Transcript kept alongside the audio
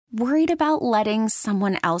Worried about letting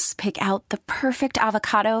someone else pick out the perfect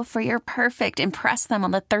avocado for your perfect impress them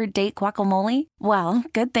on the third date guacamole? Well,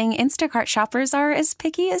 good thing Instacart shoppers are as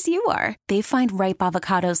picky as you are. They find ripe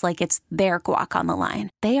avocados like it's their guac on the line.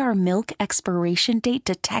 They are milk expiration date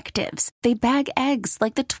detectives. They bag eggs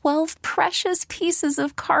like the 12 precious pieces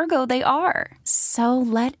of cargo they are. So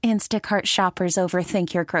let Instacart shoppers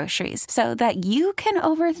overthink your groceries so that you can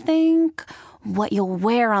overthink what you'll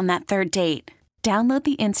wear on that third date. Download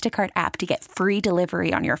the Instacart app to get free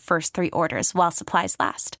delivery on your first 3 orders while supplies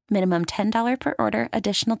last. Minimum $10 per order.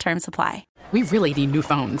 Additional terms apply. We really need new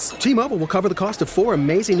phones. T-Mobile will cover the cost of 4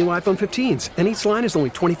 amazing new iPhone 15s, and each line is only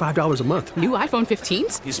 $25 a month. New iPhone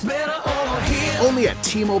 15s? It's better over here. Only at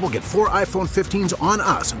T-Mobile, get 4 iPhone 15s on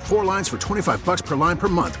us and 4 lines for $25 per line per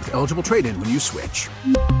month with eligible trade-in when you switch.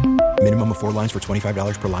 Minimum of 4 lines for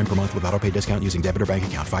 $25 per line per month with autopay discount using debit or bank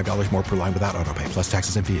account. $5 more per line without autopay, plus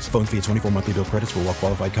taxes and fees. Phone fee at 24 monthly bill credits for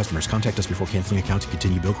well-qualified customers. Contact us before canceling account to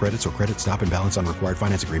continue bill credits or credit stop and balance on required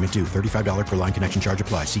finance agreement due. $35 per line connection charge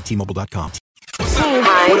applies. See T-Mobile.com.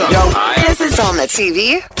 Hi. This is on the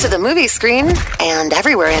TV, to the movie screen, and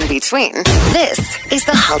everywhere in between. This is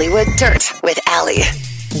the Hollywood Dirt with Allie.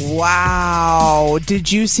 Wow. Did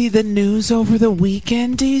you see the news over the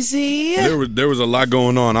weekend, DZ? There was a lot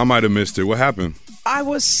going on. I might have missed it. What happened? I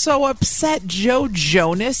was so upset. Joe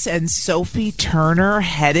Jonas and Sophie Turner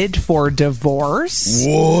headed for divorce.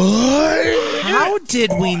 What? How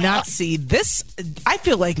did we not see this? I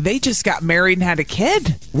feel like they just got married and had a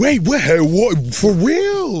kid. Wait, what? For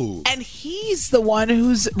real? And he's the one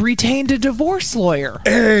who's retained a divorce lawyer.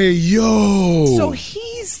 Hey, yo.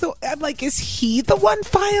 So I'm like, is he the one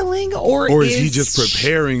filing? Or is he just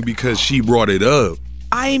preparing because she brought it up?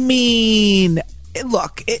 I mean,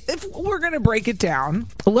 look, if we're going to break it down,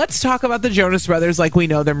 let's talk about the Jonas Brothers like we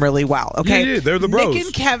know them really well, okay? Yeah, they're the bros. Nick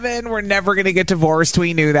and Kevin were never going to get divorced.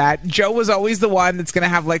 We knew that. Joe was always the one that's going to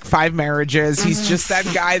have like 5 marriages. He's just that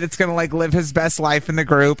guy that's going to like live his best life in the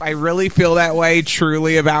group. I really feel that way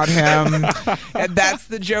truly about him. And that's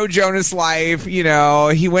the Joe Jonas life. You know,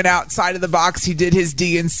 he went outside of the box. He did his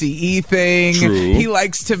DNCE thing. True. He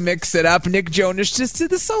likes to mix it up. Nick Jonas just did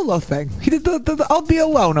the solo thing. He did the I'll be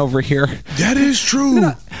alone over here. That is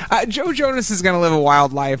true. Joe Jonas is going to live a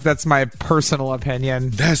wild life. That's my personal opinion.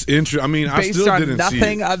 That's interesting. I mean, I still didn't see it. Based on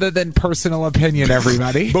nothing other than personal opinion,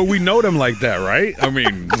 everybody. But we know them like that, right? I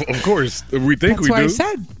mean, of course, we think That's we do. I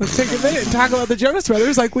said, let's take a minute and talk about the Jonas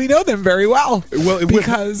Brothers like we know them very well. Well,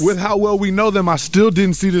 because with how well we know them, I still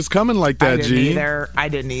didn't see this coming like that, I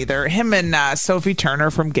didn't either. Him and Sophie Turner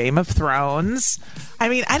from Game of Thrones. I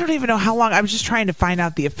mean, I don't even know how long. I was just trying to find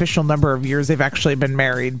out the official number of years they've actually been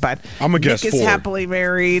married. But I'm going to guess Nick 4. is happily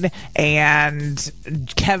married. And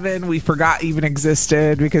Kevin, we forgot even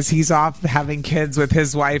existed because he's off having kids with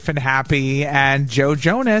his wife and happy. And Joe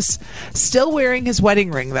Jonas still wearing his wedding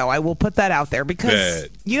ring, though. I will put that out there because,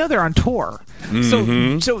 you know, they're on tour.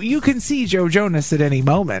 Mm-hmm. So you can see Joe Jonas at any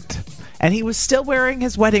moment. And he was still wearing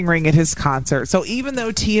his wedding ring at his concert. So even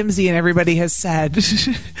though TMZ and everybody has said,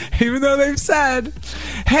 even though they've said,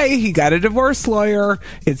 hey, he got a divorce lawyer,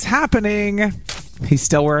 it's happening, he's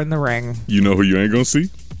still wearing the ring. You know who you ain't gonna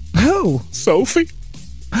see? Who? Sophie.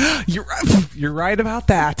 You're right about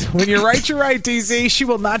that. When you're right, DZ. She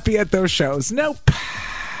will not be at those shows. Nope.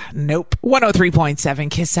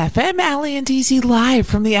 103.7 KISS FM, Allie and DZ live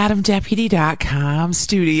from the AdamDeputy.com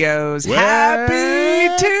studios.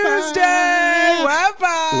 Happy Tuesday!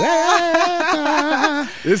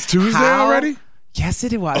 It's Tuesday already? Yes,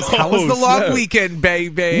 it was. How was the long snap. weekend,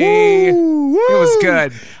 baby? Woo. It was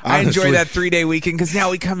good. I Honestly. enjoyed that 3-day weekend because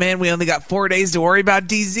now we come in. We only got 4 days to worry about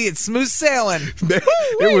DZ. It's smooth sailing.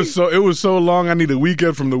 It was so long. I need a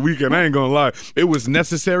weekend from the weekend. I ain't gonna lie. It was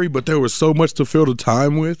necessary, but there was so much to fill the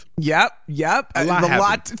time with. Yep. A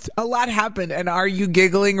lot happened. And are you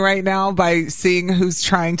giggling right now by seeing who's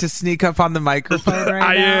trying to sneak up on the microphone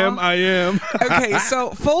right now? I am. Okay, so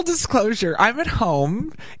full disclosure, I'm at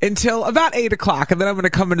home until about 8 o'clock, and then I'm going to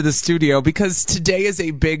come into the studio because today is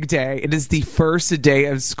a big day. It is the first day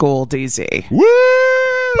of school, DZ. Woo!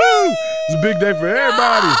 It's a big day for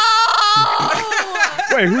everybody.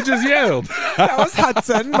 Wait, who just yelled? That was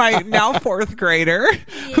Hudson, my now 4th grader,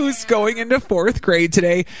 who's going into 4th grade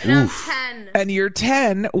today. And I'm 10. And you're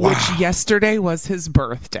 10, which yesterday was his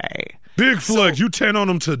birthday. Big flex. You 10 on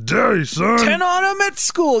him today, son. 10 on him at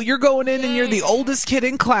school. You're going in and you're the oldest kid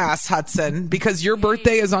in class, Hudson, because your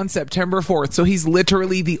birthday is on September 4th. So he's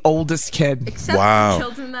literally the oldest kid. Except for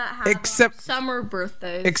children that have summer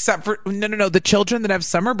birthdays. Except for, no. The children that have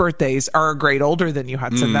summer birthdays are a grade older than you,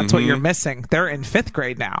 Hudson. Mm-hmm. That's what you're missing. They're in 5th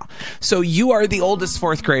grade now. So you are the oldest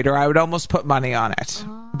 4th grader. I would almost put money on it.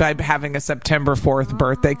 by having a September 4th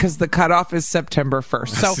birthday because the cutoff is September 1st.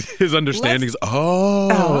 So his understanding is,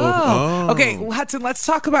 okay, Hudson, let's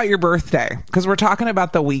talk about your birthday because we're talking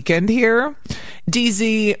about the weekend here.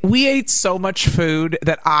 DZ, we ate so much food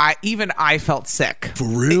that I felt sick. For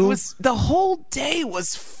real? The whole day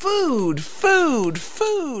was food. Is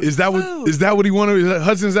that what he wanted?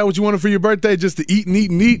 Hudson, is that what you wanted for your birthday? Just to eat and eat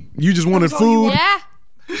and eat? You just wanted food?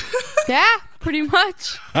 Yeah, pretty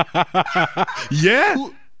much. Yeah?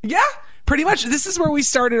 Yeah, pretty much. This is where we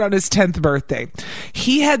started on his 10th birthday.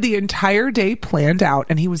 He had the entire day planned out,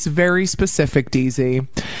 and he was very specific, DZ.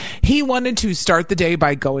 He wanted to start the day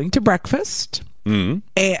by going to breakfast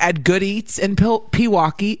at Good Eats in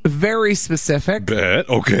Pewaukee. Very specific. Bet.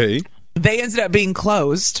 Okay. They ended up being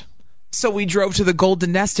closed, so we drove to the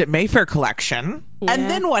Golden Nest at Mayfair Collection. Yeah. And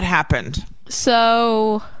then what happened?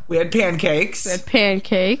 So we had pancakes.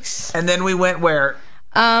 And then we went where?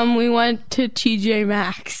 We went to TJ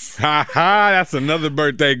Maxx. Ha ha! That's another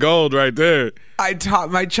birthday gold right there. I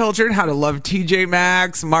taught my children how to love TJ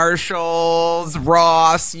Maxx, Marshalls,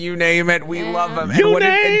 Ross, you name it. We love them.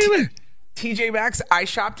 TJ Maxx, I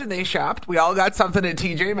shopped and they shopped. We all got something at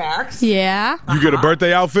TJ Maxx. Yeah. You get a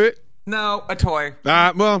birthday outfit? No, a toy.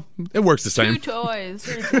 Well, it works the same. 2 toys.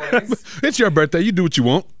 It's your birthday. You do what you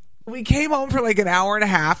want. We came home for like an hour and a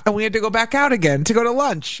half, and we had to go back out again to go to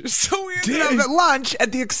lunch. So we ended up at lunch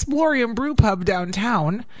at the Explorium Brew Pub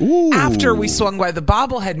downtown. Ooh. After we swung by the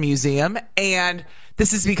Bobblehead Museum, and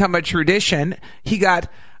this has become a tradition. He got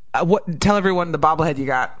tell everyone the bobblehead you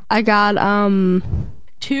got. I got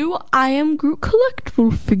 2 I Am Groot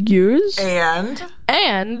collectible figures and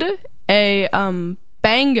a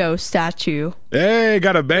Bango statue. Hey,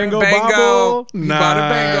 got a Bango bobble. Nice. Bought a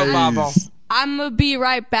Bango bobble. I'm gonna be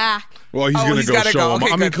right back. Well, he's gonna go show him.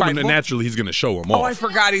 Okay, I mean, naturally, he's gonna show him off. Oh, I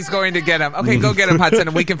forgot he's going to get him. Okay, go get him, Hudson,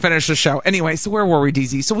 and we can finish the show. Anyway, so where were we,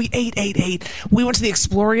 DZ? So we ate. We went to the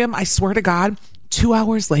Explorium. I swear to God, 2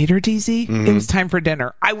 hours later, DZ, it was time for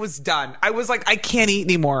dinner. I was done. I was like, I can't eat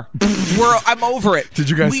anymore. I'm over it. Did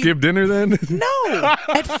you guys skip dinner then? No.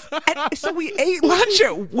 So we ate lunch.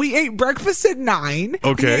 We ate breakfast at 9.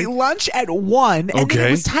 Okay. We ate lunch at 1. And then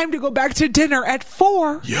it was time to go back to dinner at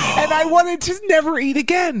 4. Yo. And I wanted to never eat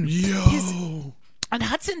again. Yo. And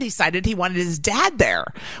Hudson decided he wanted his dad there,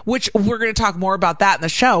 which we're going to talk more about that in the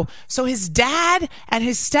show. So his dad and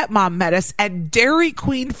his stepmom met us at Dairy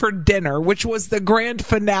Queen for dinner, which was the grand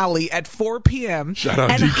finale at 4 p.m. Shout out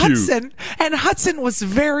and DQ. Hudson was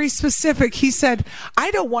very specific. He said, I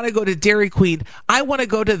don't want to go to Dairy Queen. I want to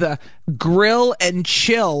go to the Grill and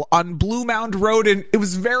Chill on Blue Mound Road. And it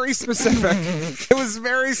was very specific. He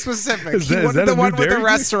wanted the one with the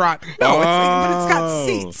restaurant. No, but it's got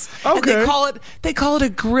seats. Okay. And they call it a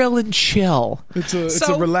Grill and Chill. It's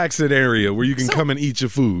a relaxing area where you can come and eat your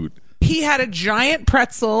food. He had a giant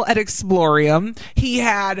pretzel at Explorium. He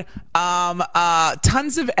had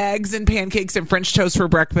tons of eggs and pancakes and French toast for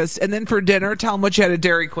breakfast. And then for dinner, tell him what you had at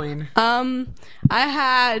Dairy Queen. I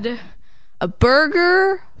had a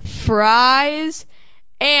burger, fries,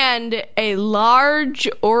 and a large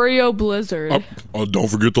Oreo Blizzard. Oh, don't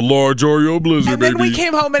forget the large Oreo Blizzard, and then baby. we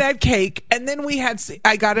came home and had cake. And then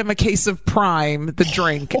I got him a case of Prime, the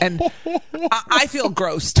drink. And I feel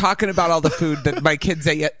gross talking about all the food that my kids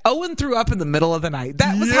ate. Owen threw up in the middle of the night.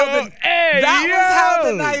 That was how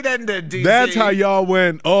the night ended, DZ. That's how y'all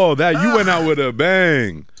went. You went out with a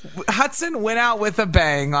bang. Hudson went out with a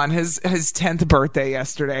bang on his 10th birthday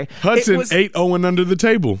yesterday. Hudson ate Owen under the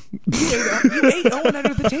table. You ate Owen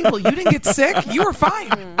under the table. You didn't get sick. You were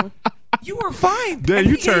fine. You were fine. Then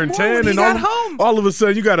you turned 10 and all of a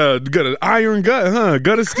sudden you got an iron gut, huh?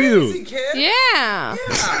 Gut of steel. Crazy kid. Yeah.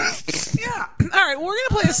 All right, we're going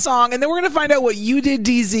to play a song, and then we're going to find out what you did,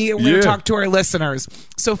 DZ, and we're going to talk to our listeners.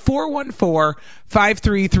 So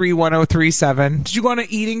 414-533-1037. Did you go on an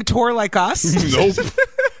eating tour like us? Nope.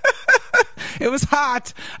 It was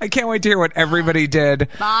hot. I can't wait to hear what everybody did.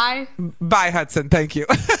 Bye, Hudson. Thank you.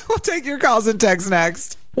 We'll take your calls and texts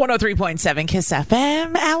next. 103.7 Kiss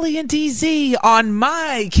FM, Allie and DZ on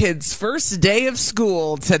my kid's first day of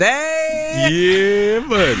school today. Yeah,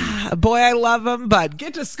 buddy. Boy, I love them, but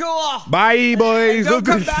get to school. Bye, boys. Don't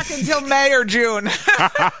come back until May or June.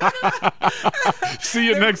 See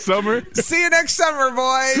you next summer. See you next summer,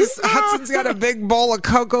 boys. Hudson's got a big bowl of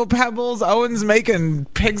Cocoa Pebbles. Owen's making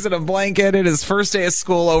pigs in a blanket. It is first day of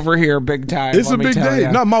school over here, big time. It's a big day.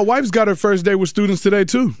 No, my wife's got her first day with students today,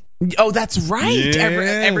 too. Oh, that's right. Yeah.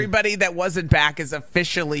 Everybody that wasn't back is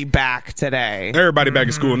officially back today. Everybody back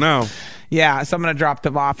in school now. Yeah, so I'm going to drop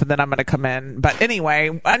them off and then I'm going to come in. But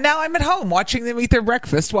anyway, now I'm at home watching them eat their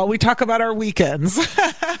breakfast while we talk about our weekends.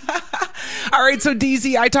 All right, so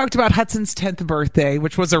DZ, I talked about Hudson's 10th birthday,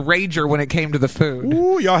 which was a rager when it came to the food.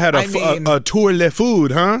 Ooh, y'all had a tour le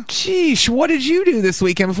food, huh? Sheesh, what did you do this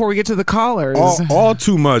weekend before we get to the callers? All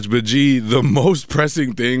too much, but G, the most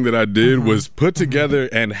pressing thing that I did was put together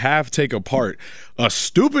and take apart a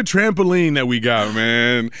stupid trampoline that we got,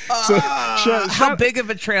 man. So, how big of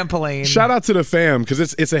a trampoline? Shout out to the fam, because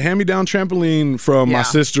it's a hand-me-down trampoline from my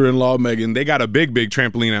sister-in-law, Megan. They got a big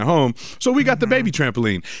trampoline at home, so we got the baby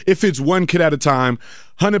trampoline. It fits one kid at a time,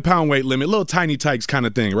 100-pound weight limit, little tiny tykes kind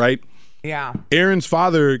of thing, right? Yeah. Aaron's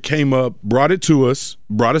father came up, brought it to us,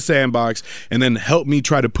 brought a sandbox, and then helped me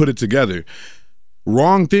try to put it together.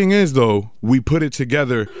 Wrong thing is, though, we put it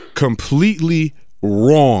together completely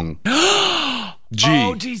wrong. G.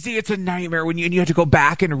 Oh, DZ, it's a nightmare when you have to go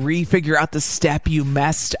back and refigure out the step you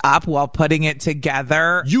messed up while putting it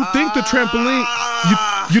together. You think the trampoline,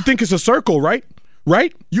 you think it's a circle, right?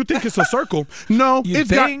 Right? You think it's a circle. No,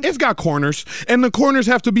 it's got corners, and the corners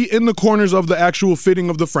have to be in the corners of the actual fitting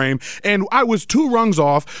of the frame, and I was 2 rungs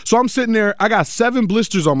off, so I'm sitting there, I got 7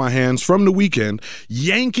 blisters on my hands from the weekend,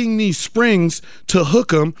 yanking these springs to hook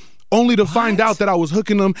them, only to find out that I was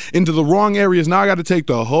hooking them into the wrong areas. Now I got to take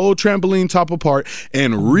the whole trampoline top apart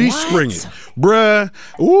and re-spring it. Bruh.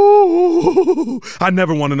 Ooh. I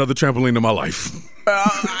never want another trampoline in my life.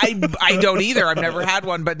 I don't either. I've never had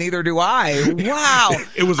one, but neither do I. Wow.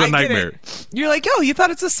 It was a nightmare. You're like, oh, you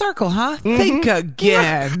thought it's a circle, huh? Think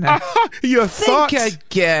again. You thought. Think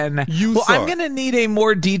again. I'm going to need a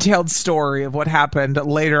more detailed story of what happened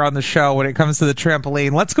later on the show when it comes to the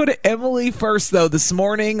trampoline. Let's go to Emily first, though, this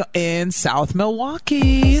morning in South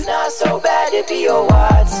Milwaukee. It's not so bad to be your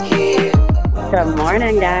wife's kid. Good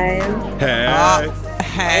morning, guys.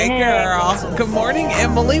 Hey, girl. Good morning,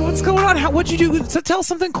 Emily. What's going on? What'd you do? So tell us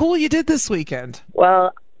something cool you did this weekend.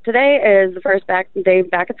 Well, today is the first day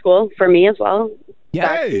back at school for me as well.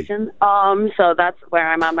 Yeah. So that's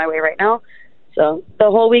where I'm on my way right now. So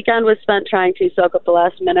the whole weekend was spent trying to soak up the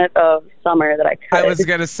last minute of summer that I could. I was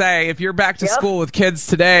going to say, if you're back to school with kids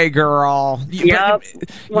today, girl.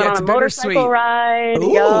 Went on a motorcycle ride.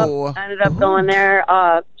 Ooh. Yep. Ended up going there.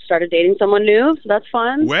 Started dating someone new, so that's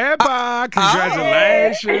fun.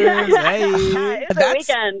 Congratulations. Hey. It was a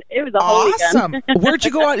weekend. It was a whole weekend. Where'd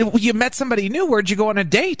you go on? You met somebody new. Where'd you go on a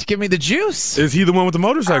date? Give me the juice. Is he the one with the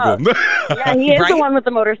motorcycle? Yeah, he is the one with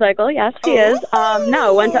the motorcycle. Yes, he is.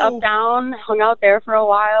 No, went to Uptown, hung out there for a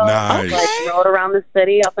while. Nice. Rode around the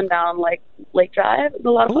city, up and down Lake Drive. It was a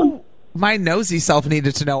lot of fun. My nosy self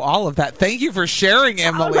needed to know all of that. Thank you for sharing,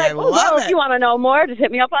 Emily. I love it. If you want to know more, just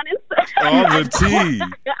hit me up on Instagram. All the tea.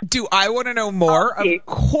 Do I want to know more? Of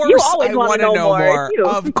course you always I want to know more.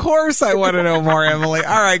 Of course I want to know more, Emily.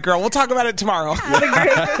 All right, girl. We'll talk about it tomorrow.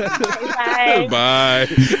 Bye.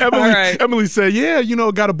 Emily said, yeah,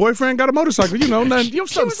 got a boyfriend, got a motorcycle.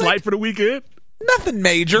 Something slight for the weekend. Nothing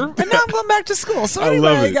major. And now I'm going back to school. So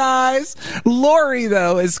anyway, guys, Lori,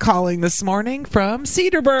 though, is calling this morning from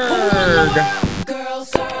Cedarburg.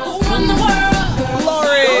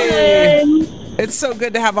 Lori! It's so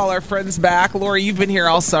good to have all our friends back. Lori, you've been here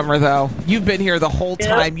all summer, though. You've been here the whole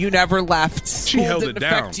time. You never left. She held it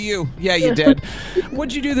down. Affect you. Yeah, you did.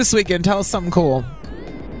 What'd you do this weekend? Tell us something cool.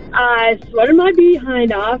 I sweated my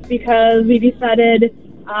behind off because we decided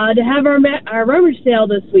to have our rummage sale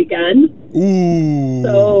this weekend. Ooh.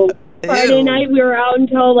 So Friday night we were out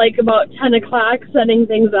until about 10 o'clock setting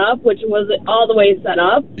things up, which was all the way set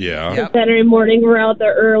up. Yeah. Yep. Saturday morning we're out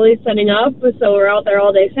there early setting up, so we're out there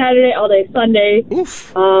all day Saturday, all day Sunday.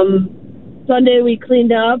 Oof. Sunday we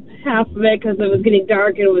cleaned up half of it because it was getting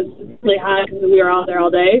dark and it was really hot because we were out there all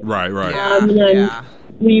day. Right. And then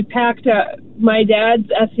we packed my dad's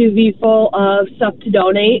SUV full of stuff to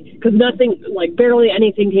donate because nothing, barely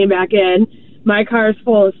anything came back in. My car's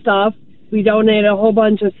full of stuff. We donated a whole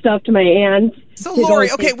bunch of stuff to my aunt. So, Lori,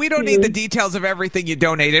 okay, we don't need the details of everything you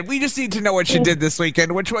donated. We just need to know what you did this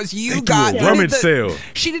weekend, which was rummage sale.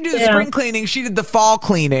 She didn't do the spring cleaning. She did the fall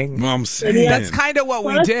cleaning. I'm saying. That's kind of what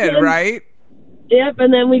we did, right? Yep,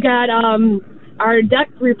 and then we got our deck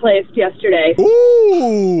replaced yesterday.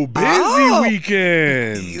 Ooh, busy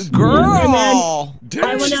weekend. Girl.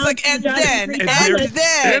 She's like, and then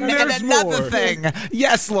another thing.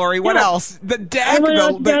 Yes, Lori, what else? The deck, I went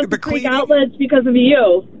out to the cleaning. outlets because of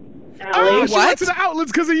you. She went to the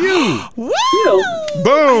outlets because of you. Woo!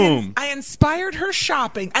 Boom. I inspired her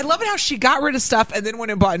shopping. I love it how she got rid of stuff and then went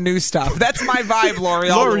and bought new stuff. That's my vibe, Lori,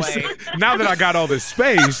 all the way. Now that I got all this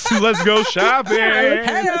space, let's go shopping.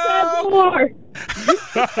 Hello. more.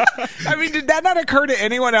 I mean, did that not occur to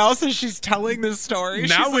anyone else as she's telling this story?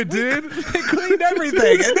 Now it did. They cleaned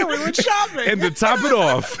everything, and then we went shopping. And to top it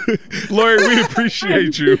off, Lori, we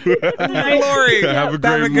appreciate you. Lori, have a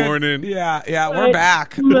great morning. Yeah, we're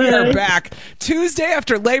back. We are back. Tuesday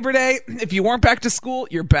after Labor Day. If you weren't back to school,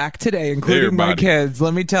 you're back today, including my kids.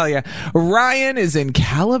 Let me tell you, Ryan is in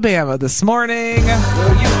Calabama this morning.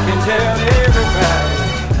 Well, you can tell everybody.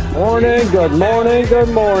 Morning, good morning, good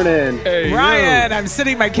morning. Hey, Ryan, I'm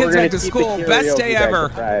sitting my kids back to school. Best day ever.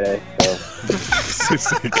 Friday, so.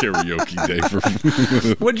 It's a karaoke day for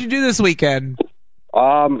me. What'd you do this weekend?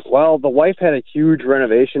 Well, the wife had a huge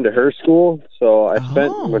renovation to her school, so I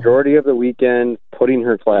spent the majority of the weekend putting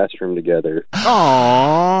her classroom together.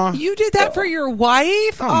 Aww. You did that for your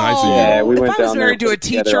wife? Oh, nice of you. Yeah, we went if I was down married there to a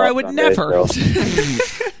teacher, I would Sunday, never. So.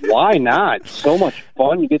 Why not? So much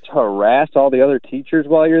fun. You get to harass all the other teachers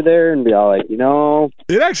while you're there and be all like,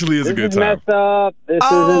 it actually is a good time. Messed up. This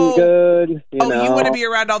isn't good. You want to be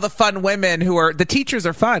around all the fun women who are, the teachers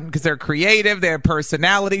are fun because they're creative, they have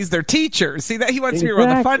personalities, they're teachers. See, that he wants to be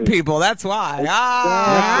around the fun people. That's why.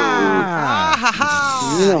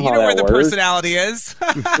 You know where the personality is.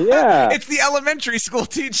 Yeah. It's the elementary school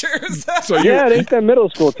teachers. It ain't the middle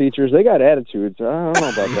school teachers. They got attitudes. I don't know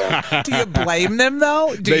about that. Do you blame them,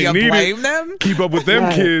 though? Do you blame them? Keep up with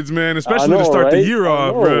them kids, man, especially to start the year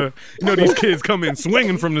off, bro. You know, these kids come in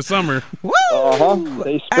swinging from the summer. Woo!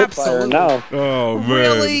 They spitfire now. Oh, man.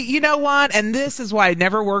 Really? You know what? And this is why I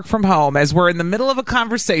never work from home. As we're in the middle of a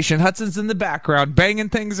conversation, Hudson's in the background, banging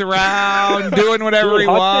things around, doing whatever he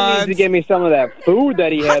wants. Hudson needs to give me some of that food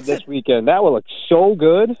that he had this weekend. That would look so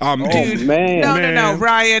good. Dude, man. No,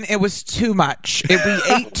 Ryan, it was too much. We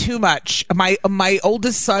ate too much. My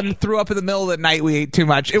oldest son threw up in the middle of the night. We ate too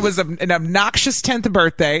much. It was an obnoxious 10th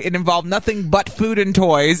birthday. It involved nothing but food and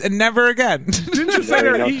toys, and never again. Didn't you say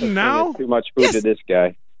they're eating now? Too much food to this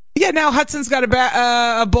guy. Yeah, now Hudson's got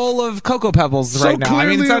a bowl of Cocoa Pebbles right now.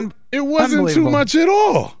 Clearly, it wasn't too much at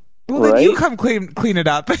all. Well, then you come clean it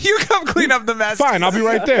up. You come clean up the mess. Fine, I'll be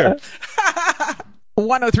right there.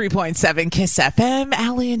 103.7 KISS FM,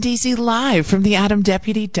 Allie and DZ live from the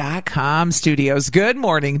AdamDeputy.com studios. Good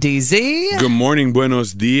morning, DZ. Good morning,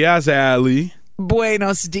 buenos dias, Allie.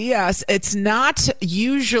 Buenos dias. It's not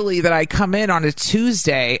usually that I come in on a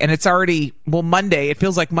Tuesday and it's already, Monday. It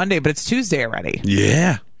feels like Monday, but it's Tuesday already.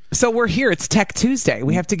 Yeah. So we're here. It's Tech Tuesday.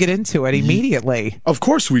 We have to get into it immediately. Of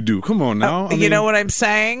course we do. Come on now. You know what I'm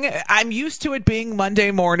saying? I'm used to it being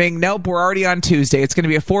Monday morning. Nope, we're already on Tuesday. It's going to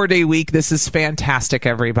be a 4-day week. This is fantastic,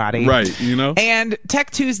 everybody. Right, you know? And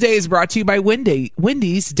Tech Tuesday is brought to you by Wendy's.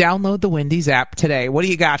 Download the Wendy's app today. What do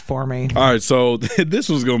you got for me? All right, so this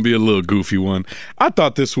was going to be a little goofy one. I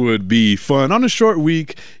thought this would be fun. On a short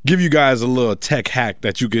week, give you guys a little tech hack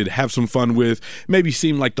that you could have some fun with. Maybe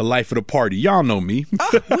seem like the life of the party. Y'all know me.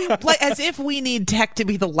 As if we need tech to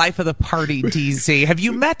be the life of the party, DZ. Have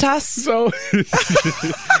you met us? So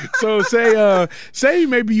say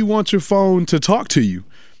maybe you want your phone to talk to you.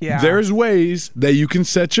 Yeah. There's ways that you can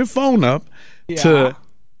set your phone up to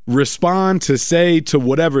respond, to say, to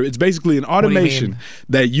whatever. It's basically an automation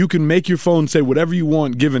that you can make your phone say whatever you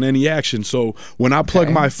want given any action. So when I plug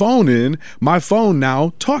my phone in, my phone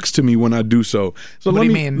now talks to me when I do so. So let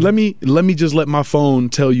me just let my phone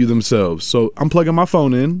tell you themselves. So I'm plugging my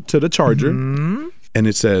phone in to the charger and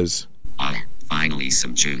it says, finally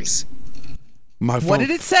some juice. What did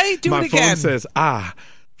it say? Do it again. My phone says,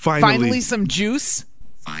 finally some juice.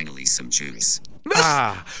 Finally some juice.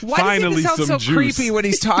 Why finally does it sound so juice. creepy when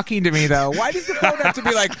he's talking to me, though? Why does the phone have to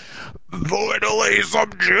be like, finally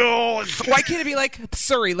some juice? Why can't it be like,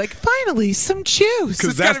 Surrey, like, finally some juice?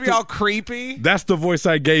 It's got to be all creepy. That's the voice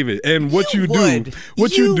I gave it. And what you would. do.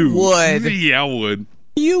 What you do. Would. Yeah, I would.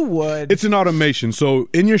 You would. It's an automation. So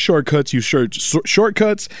in your shortcuts, you search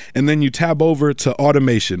shortcuts, and then you tab over to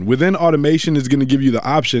automation. Within automation is going to give you the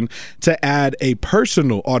option to add a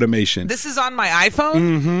personal automation. This is on my iPhone?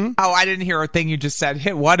 Mm-hmm. Oh, I didn't hear a thing you just said.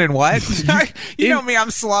 Hit what and what? you know me,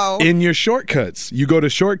 I'm slow. In your shortcuts, you go to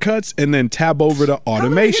shortcuts and then tab over to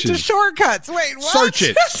automation. How do I get to shortcuts? Wait, what? Search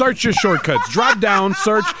it. Search your shortcuts. Drop down,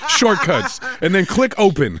 search shortcuts, and then click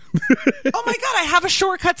open. Oh my God, I have a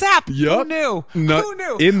shortcuts app. Yep. Who knew? Who knew?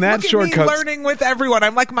 In that shortcuts, me learning with everyone.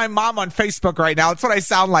 I'm like my mom on Facebook right now. That's what I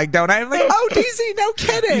sound like, don't I? I'm like, oh, DZ, no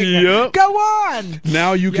kidding. Yep. Go on.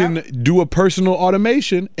 Now you can do a personal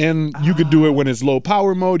automation, and you could do it when it's low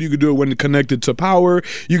power mode. You could do it when it's connected to power.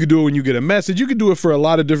 You could do it when you get a message. You could do it for a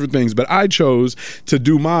lot of different things, but I chose to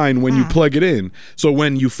do mine when you plug it in. So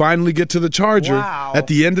when you finally get to the charger, at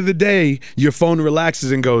the end of the day, your phone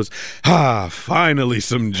relaxes and goes, finally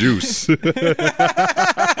some juice.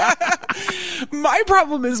 My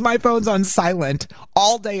problem is my phone's on silent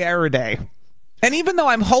all day, every day. And even though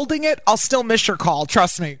I'm holding it, I'll still miss your call.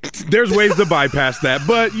 Trust me. There's ways to bypass that,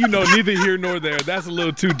 but neither here nor there. That's a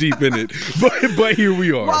little too deep in it. But here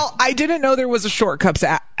we are. Well, I didn't know there was a Shortcuts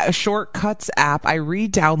app. I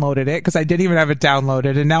re-downloaded it because I didn't even have it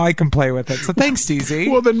downloaded, and now I can play with it. So thanks,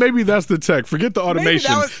 DZ. Well, then maybe that's the tech. Forget the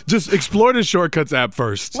automation. Just explore the Shortcuts app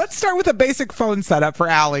first. Let's start with a basic phone setup for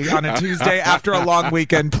Allie on a Tuesday after a long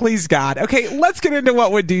weekend. Please, God. Okay, let's get into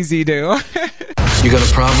what would DZ do. You got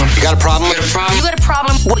a problem? You got a problem? You got a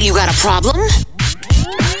problem? What, you got a problem?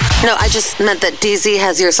 No, I just meant that DZ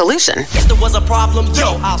has your solution. If there was a problem,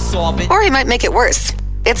 yo, I'll solve it. Or he might make it worse.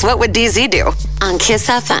 It's What Would DZ Do on Kiss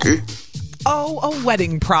FM. Oh, a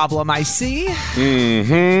wedding problem, I see.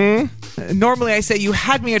 Mm-hmm. Normally I say you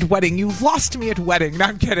had me at wedding, you lost me at wedding. No,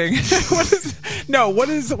 I'm kidding. What is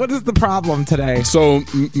the problem today? So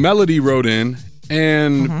Melody wrote in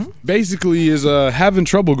and basically is having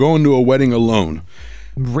trouble going to a wedding alone.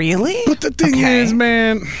 Really? But the thing is,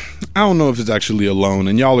 man, I don't know if it's actually alone,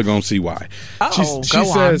 and y'all are going to see why. She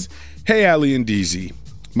says, hey, Allie and DZ,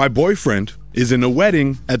 my boyfriend is in a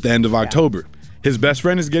wedding at the end of October. His best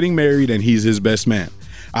friend is getting married, and he's his best man.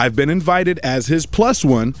 I've been invited as his plus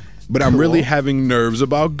one, but I'm really having nerves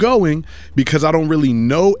about going because I don't really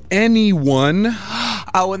know anyone.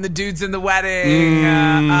 Oh, and the dude's in the wedding.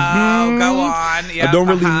 Oh, go on. Yep, I don't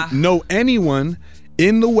really know anyone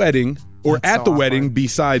in the wedding or at the wedding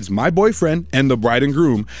besides my boyfriend and the bride and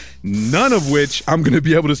groom, none of which I'm going to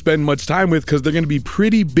be able to spend much time with because they're going to be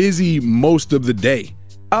pretty busy most of the day.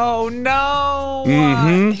 Oh, no.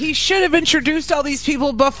 Mm-hmm. He should have introduced all these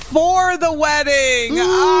people before the wedding.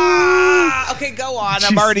 Okay, go on.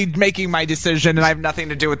 I'm already making my decision, and I have nothing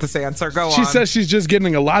to do with this answer. Go on. She says she's just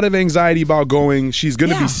getting a lot of anxiety about going. She's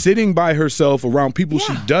going to be sitting by herself around people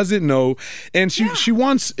she doesn't know, and she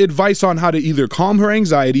wants advice on how to either calm her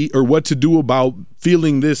anxiety or what to do about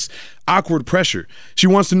feeling this awkward pressure. She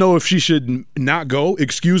wants to know if she should not go,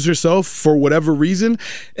 excuse herself for whatever reason,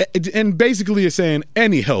 and basically is saying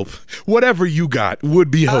any help, whatever you got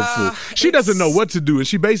would be helpful. She doesn't know what to do, and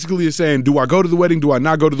she basically is saying, do I go to the wedding? Do I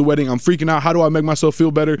not go to the wedding? I'm freaking out. How do I make myself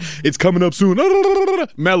feel better? It's coming up soon.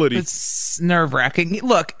 Melody. It's nerve-wracking.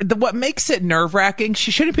 Look, what makes it nerve-wracking,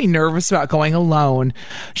 she shouldn't be nervous about going alone.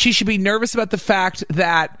 She should be nervous about the fact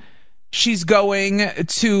that she's going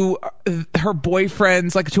to her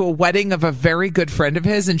boyfriend's, like, to a wedding of a very good friend of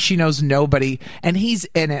his, and she knows nobody, and he's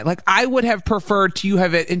in it. Like, I would have preferred to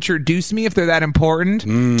have it introduce me if they're that important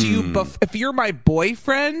to you. If you're my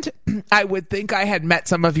boyfriend, I would think I had met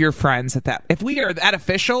some of your friends at that. If we are that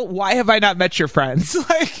official, why have I not met your friends?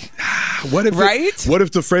 Like, what if what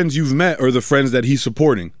if the friends you've met are the friends that he's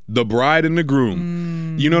supporting, the bride and the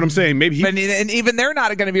groom? You know what I'm saying? Maybe and even they're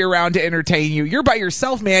not going to be around to entertain you. You're by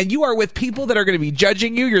yourself, man. You are with people that are going to be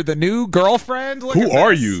judging you. You're the new girlfriend. Look, who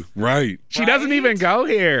are you? Right. She doesn't even go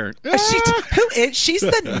here. Who is? She's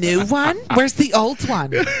the new one? Where's the old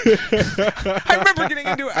one? I remember getting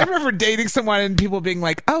into it. I remember dating someone and people being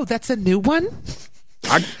like, oh, that's a new one?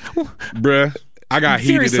 Bruh, I got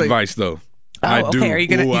heated advice, though. I do. Okay. Are you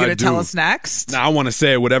gonna tell us next? Nah, I want to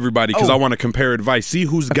say it with everybody because I want to compare advice. See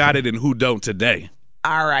who's got it and who don't today.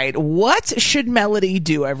 All right. What should Melody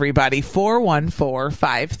do, everybody?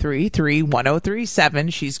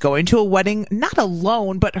 414-533-1037. She's going to a wedding, not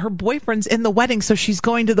alone, but her boyfriend's in the wedding, so she's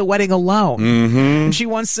going to the wedding alone. And she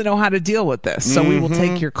wants to know how to deal with this. So we will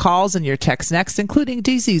take your calls and your texts next, including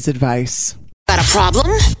DZ's advice. Got a problem?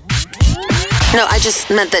 No, I just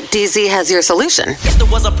meant that DZ has your solution. If there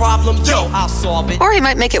was a problem, yo, I'll solve it. Or he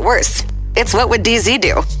might make it worse. It's What Would DZ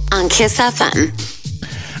Do on Kiss FM.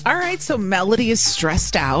 All right, so Melody is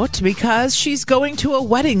stressed out because she's going to a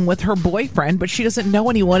wedding with her boyfriend, but she doesn't know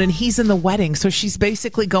anyone, and he's in the wedding, so she's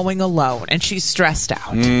basically going alone, and she's stressed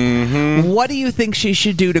out. What do you think she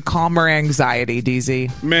should do to calm her anxiety,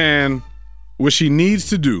 DZ? Man, what she needs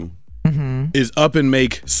to do is up and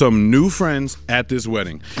make some new friends at this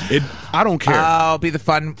wedding. I don't care. Oh, be the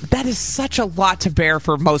fun. That is such a lot to bear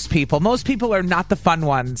for most people. Most people are not the fun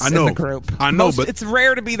ones in the group. I know, but it's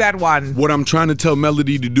rare to be that one. What I'm trying to tell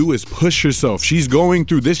Melody to do is push herself. She's going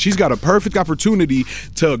through this. She's got a perfect opportunity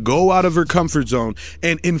to go out of her comfort zone.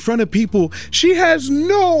 And in front of people, she has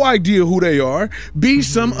no idea who they are. Be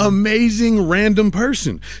some amazing random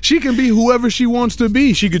person. She can be whoever she wants to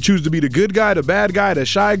be. She could choose to be the good guy, the bad guy, the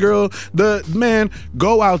shy girl, the man,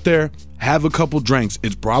 go out there. Have a couple drinks.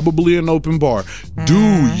 It's probably an open bar. Do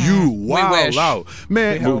you wild out.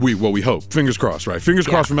 Man, we hope. Fingers crossed, right? Fingers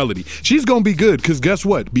crossed for Melody. She's going to be good because guess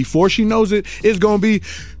what? Before she knows it, it's going to be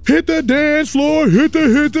hit the dance floor, hit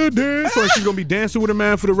the dance floor. She's going to be dancing with her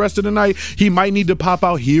man for the rest of the night. He might need to pop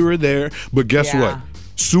out here or there, but guess what?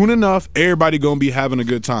 Soon enough, everybody gonna be having a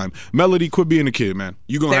good time. Melody, quit being a kid, man.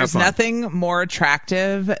 You gonna have fun. There's nothing more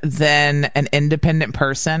attractive than an independent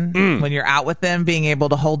person when you're out with them, being able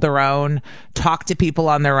to hold their own, talk to people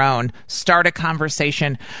on their own, start a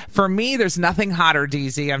conversation. For me, there's nothing hotter,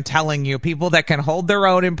 DZ. I'm telling you, people that can hold their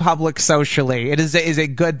own in public socially. It is a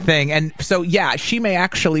good thing. And so, yeah, she may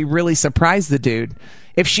actually really surprise the dude.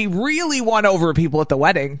 If she really won over people at the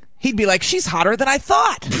wedding, he'd be like, she's hotter than I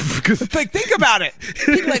thought. Like, think about it.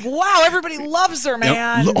 He'd be like, wow, everybody loves her,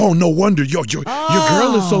 man. Oh, no wonder. Your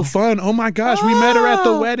girl is so fun. Oh, my gosh, we met her at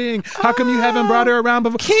the wedding. How come you haven't brought her around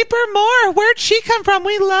before? Keep her more. Where'd she come from?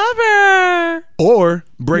 We love her. Or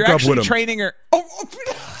break You're up with him. Training her.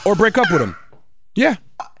 Or break up with him. Yeah.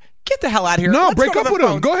 Get the hell out of here. No, Let's break up with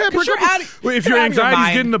him. Go ahead, break up. If your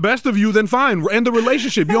anxiety's getting the best of you, then fine. End the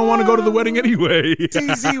relationship. You don't want to go to the wedding anyway.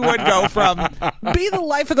 DZ would go from be the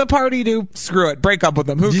life of the party to screw it, break up with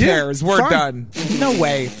them. Who cares? We're done. No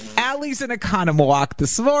way. Allie's in Economwalk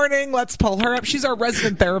this morning. Let's pull her up. She's our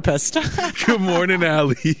resident therapist. Good morning,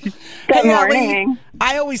 Allie. Good morning. Allie,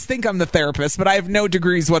 I always think I'm the therapist, but I have no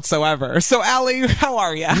degrees whatsoever. So, Allie, how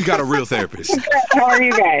are you? You got a real therapist. How are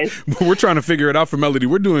you guys? We're trying to figure it out for Melody.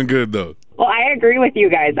 We're doing good, though. Well, I agree with you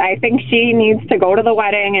guys. I think she needs to go to the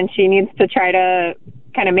wedding and she needs to try to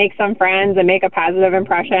kind of make some friends and make a positive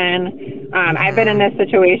impression. I've been in this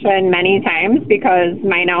situation many times because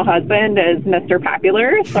my now husband is Mr.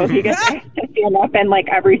 Popular, so he gets to stand up in like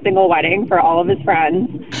every single wedding for all of his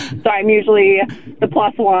friends. So I'm usually the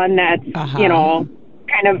plus one that's, you know,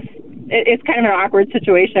 kind of, it's kind of an awkward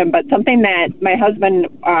situation, but something that my husband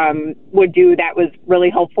would do that was really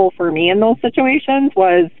helpful for me in those situations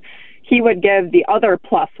was he would give the other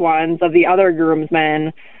plus ones of the other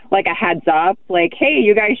groomsmen like a heads up, like, hey,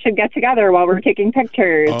 you guys should get together while we're taking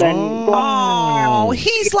pictures.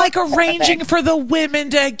 He's like arranging for the women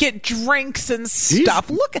to get drinks and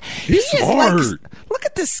stuff. He's smart. Look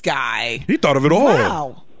at this guy. He thought of it all.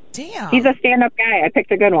 Wow. Damn. He's a stand-up guy. I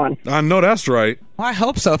picked a good one. I know that's right. Well, I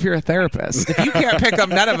hope so if you're a therapist. If you can't pick up,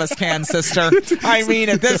 none of us can, sister. I mean,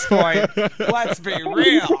 at this point, let's be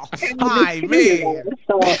real. I mean.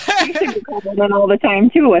 So he should be calling all the time,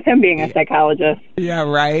 too, with him being a psychologist. Yeah,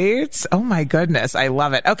 right? Oh, my goodness. I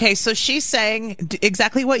love it. Okay, so she's saying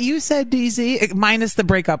exactly what you said, DZ, minus the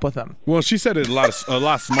breakup with him. Well, she said it a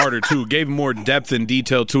lot smarter, too. Gave more depth and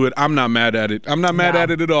detail to it. I'm not mad at it. I'm not mad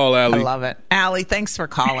at it at all, Allie. I love it. Allie, thanks for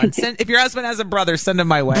calling. If your husband has a brother, send him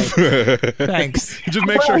my way. Thanks. Just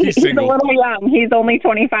make sure he's single. He's a little young. He's only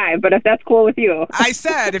 25, but if that's cool with you. I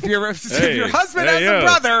said, if your husband has a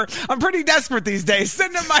brother, I'm pretty desperate these days.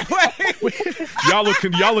 Send him my way. Y'all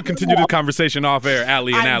will continue the conversation off air,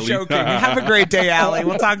 Allie and Allie. I'm joking. Have a great day, Allie.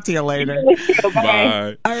 We'll talk to you later.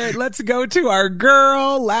 Bye. All right, let's go to our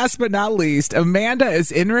girl. Last but not least, Amanda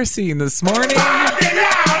is in Racine this morning.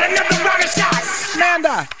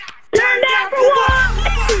 Amanda. Turn down for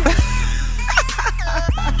what?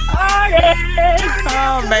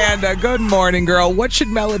 Oh, Amanda, good morning, girl. What should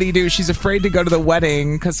Melody do? She's afraid to go to the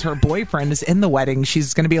wedding because her boyfriend is in the wedding.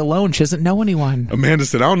 She's going to be alone. She doesn't know anyone. Amanda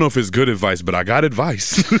said, I don't know if it's good advice, but I got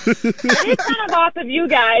advice. It's kind of off of you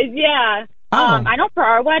guys, yeah. I know for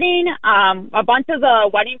our wedding, a bunch of the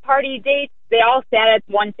wedding party dates, they all sat at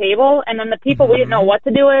one table, and then the people we didn't know what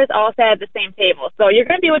to do with all sat at the same table. So you're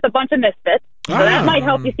going to be with a bunch of misfits, so that might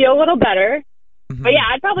help you feel a little better. But yeah,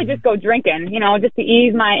 I'd probably just go drinking, just to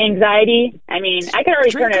ease my anxiety. I mean, I could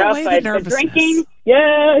already turn it up, but the drinking,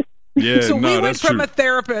 yes. Yeah, so we went from true. a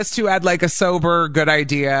therapist who had like a sober, good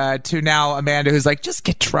idea to now Amanda who's like, just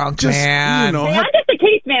get drunk, man. Hey, I'm just a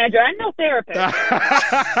case manager. I'm no therapist.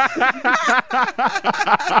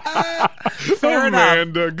 Fair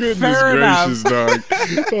Amanda, enough. goodness Fair gracious, dog.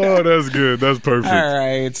 Oh, that's good. That's perfect. All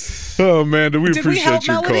right. Oh, Amanda, we Did appreciate we help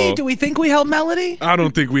your Melody? call. Do we think we helped Melody? I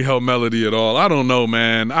don't think we helped Melody at all. I don't know,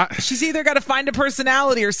 man. She's either got to find a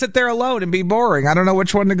personality or sit there alone and be boring. I don't know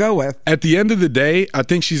which one to go with. At the end of the day, I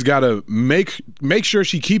think she's got to make sure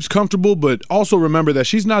she keeps comfortable, but also remember that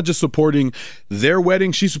she's not just supporting their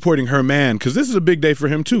wedding, she's supporting her man, because this is a big day for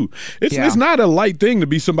him too. It's not a light thing to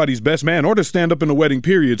be somebody's best man or to stand up in a wedding,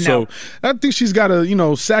 period. No. So I think she's got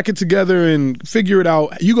to, sack it together and figure it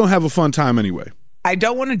out. You're going to have a fun time anyway. I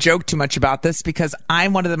don't want to joke too much about this because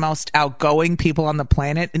I'm one of the most outgoing people on the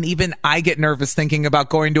planet. And even I get nervous thinking about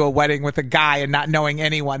going to a wedding with a guy and not knowing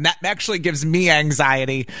anyone. That actually gives me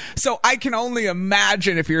anxiety. So I can only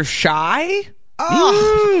imagine if you're shy.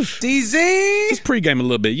 Oh, DZ. Just pregame a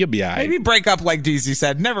little bit. You'll be all right. Maybe break up like DZ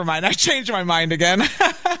said. Never mind. I changed my mind again.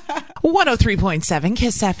 103.7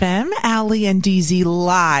 KISS FM. Allie and DZ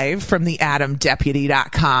live from the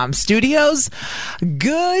AdamDeputy.com studios.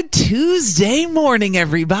 Good Tuesday morning,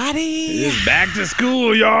 everybody. It's back to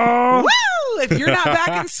school, y'all. Woo! If you're not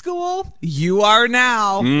back in school, you are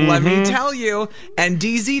now. Let me tell you. And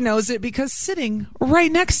DZ knows it because sitting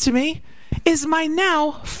right next to me is my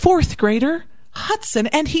now 4th grader, Hudson,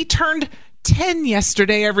 and he turned 10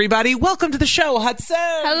 yesterday, everybody. Welcome to the show, Hudson.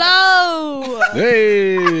 Hello.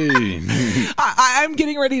 Hey. I'm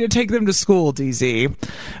getting ready to take them to school, DZ.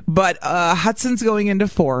 But Hudson's going into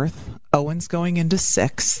 4th. Owen's going into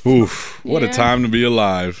 6th. Oof. What a time to be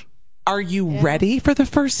alive. Are you ready for the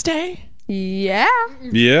first day? Yeah.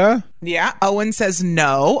 Yeah? Yeah. Owen says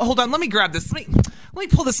no. Hold on. Let me grab this. Let me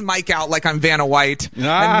pull this mic out like I'm Vanna White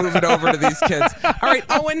and move it over to these kids. All right,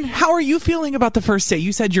 Owen, how are you feeling about the first day?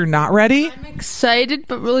 You said you're not ready? I'm excited,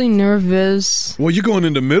 but really nervous. Well, you're going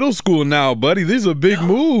into middle school now, buddy. These are big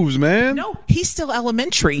moves, man. No, he's still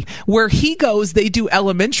elementary. Where he goes, they do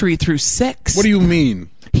elementary through 6th. What do you mean?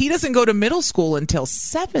 He doesn't go to middle school until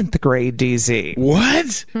 7th grade, DZ.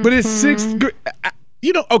 What? But it's 6th grade.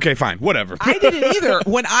 Okay, fine, whatever. I didn't either.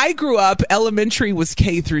 When I grew up, elementary was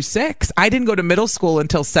K through 6. I didn't go to middle school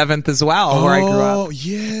until 7th as well, where I grew up. Oh,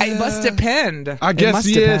 yeah. It must depend. I guess,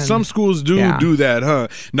 depend. Some schools do that, huh?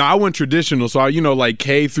 No, I went traditional, so like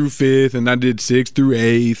K through 5th, and I did 6th through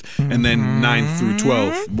 8th, and then 9th through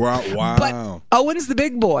 12th. Wow. But Owen's the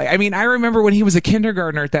big boy. I mean, I remember when he was a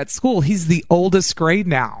kindergartner at that school. He's the oldest grade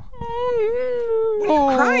now. What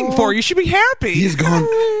are you crying for? You should be happy. He's gone,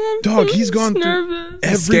 dog. He's gone through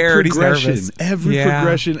every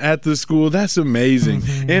progression at the school. That's amazing.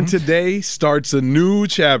 And today starts a new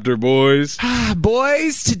chapter, boys.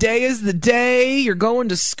 Boys, today is the day you're going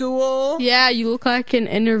to school. Yeah, you look like an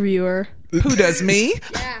interviewer. Who does, me?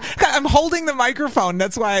 Yeah. I'm holding the microphone.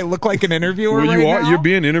 That's why I look like an interviewer Well, right now. You're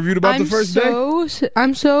being interviewed about the first day?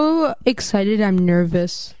 I'm so excited. I'm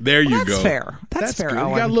nervous. There you go. That's fair. That's fair, good.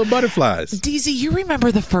 Owen. You got little butterflies. DZ, you remember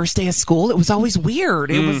the first day of school? It was always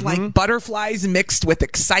weird. It was like butterflies mixed with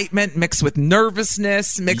excitement, mixed with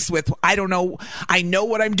nervousness, mixed with, I don't know, I know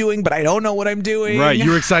what I'm doing, but I don't know what I'm doing. Right.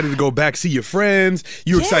 You're excited to go back, see your friends.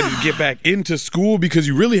 You're excited to get back into school because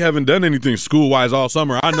you really haven't done anything school-wise all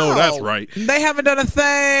summer. I know that's right. They haven't done a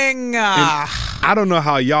thing. I don't know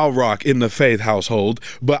how y'all rock in the Faith household,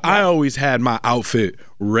 but I always had my outfit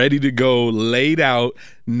ready to go, laid out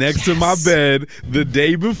next to my bed the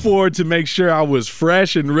day before to make sure I was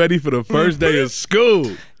fresh and ready for the first day of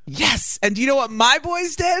school. Yes. And do you know what my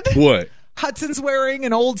boys did? What? Hudson's wearing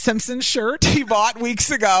an old Simpsons shirt he bought weeks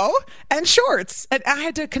ago and shorts. And I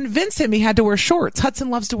had to convince him he had to wear shorts. Hudson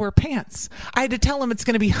loves to wear pants. I had to tell him it's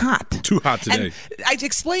going to be hot. Too hot today. And I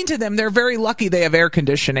explained to them they're very lucky they have air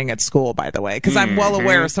conditioning at school, by the way, because I'm well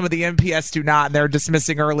aware some of the MPS do not, and they're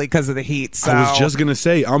dismissing early because of the heat. So. I was just going to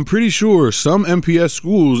say, I'm pretty sure some MPS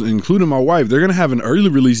schools, including my wife, they're going to have an early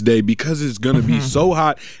release day because it's going to be so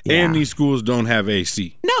hot and these schools don't have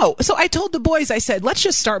AC. No. So I told the boys, I said, let's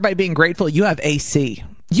just start by being grateful you have AC.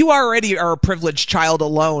 You already are a privileged child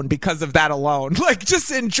alone because of that alone. Like, just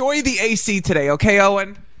enjoy the AC today, okay,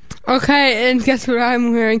 Owen? Okay, and guess what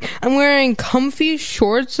I'm wearing? I'm wearing comfy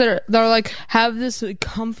shorts that are like have this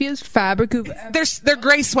comfiest fabric. They're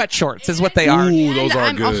gray sweatshorts is what they are. Ooh, those are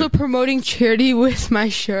I'm good. also promoting charity with my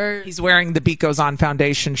shirt. He's wearing the Beat Goes On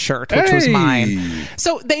Foundation shirt, which was mine.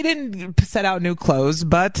 So they didn't set out new clothes,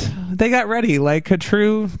 but they got ready like a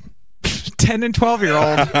true 10 and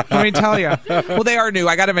 12-year-old, let me tell you. Well, they are new.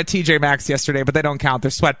 I got them at TJ Maxx yesterday, but they don't count. They're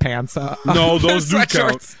sweatpants. No, those do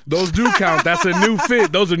count. Those do count. That's a new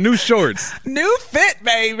fit. Those are new shorts. New fit,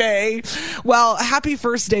 baby. Well, happy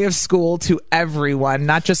first day of school to everyone,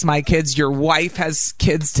 not just my kids. Your wife has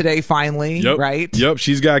kids today, finally, right? Yep,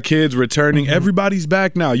 she's got kids returning. Everybody's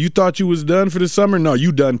back now. You thought you was done for the summer? No,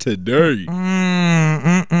 you done today.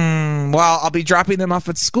 Well, I'll be dropping them off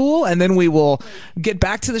at school, and then we will get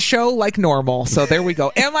back to the show like normal. So there we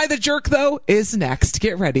go. Am I the jerk, though, is next.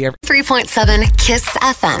 Get ready. 3.7 KISS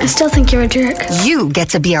FM. I still think you're a jerk. You get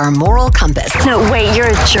to be our moral compass. No, wait, you're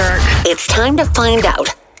a jerk. It's time to find out,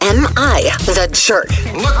 am I the jerk?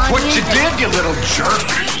 Look what you did, you little jerk.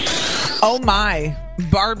 Oh, my.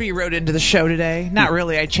 Barbie wrote into the show today. Not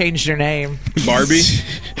really. I changed her name. Barbie?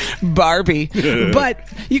 Barbie. But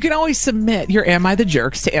you can always submit your Am I the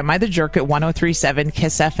Jerks to amIthejerk at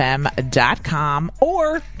 1037kissfm.com,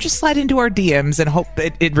 or just slide into our DMs and hope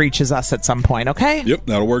that it reaches us at some point, okay? Yep,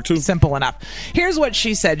 that'll work too. Simple enough. Here's what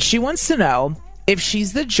she said. She wants to know if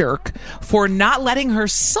she's the jerk for not letting her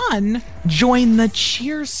son join the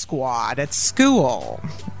cheer squad at school.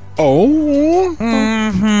 Oh.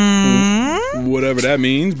 Whatever that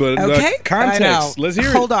means, but okay. Context. Let's hear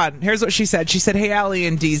it. Hold on. Here's what she said. She said, "Hey, Allie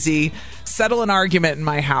and DZ, settle an argument in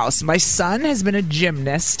my house. My son has been a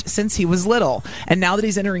gymnast since he was little, and now that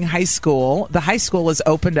he's entering high school, the high school has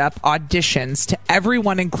opened up auditions to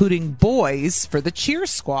everyone, including boys, for the cheer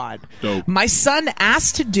squad. Dope. My son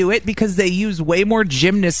asked to do it because they use way more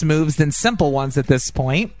gymnast moves than simple ones at this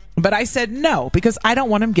point, but I said no because I don't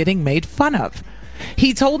want him getting made fun of.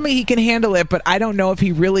 He told me he can handle it, but I don't know if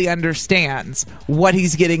he really understands what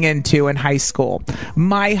he's getting into in high school.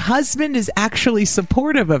 My husband is actually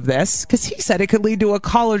supportive of this because he said it could lead to a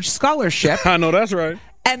college scholarship. I know that's right.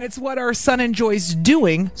 And it's what our son enjoys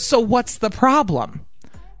doing, so what's the problem?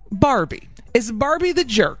 Barbie. Is Barbie the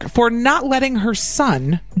jerk for not letting her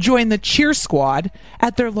son join the cheer squad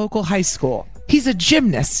at their local high school? He's a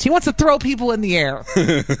gymnast. He wants to throw people in the air.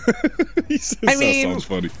 Sounds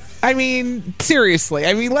funny. I mean, seriously.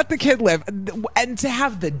 I mean, let the kid live. And to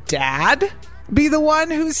have the dad be the one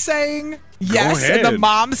who's saying yes, and the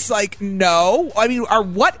mom's like, no. I mean,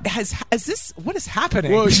 what is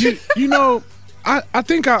happening? Well, you know, I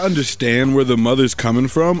think I understand where the mother's coming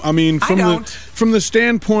from. I mean, from the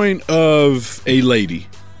standpoint of a lady,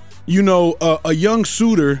 you know, a young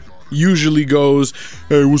suitor usually goes,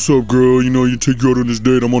 "Hey, what's up, girl? You know, you take you out on this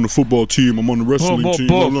date. I'm on the football team. I'm on the wrestling team.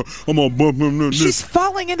 I'm on bump." She's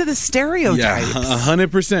falling into the stereotypes. Yeah,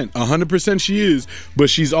 100%. 100% she is. But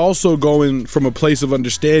she's also going from a place of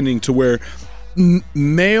understanding to where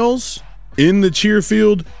males in the cheer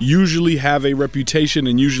field usually have a reputation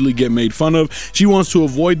and usually get made fun of. She wants to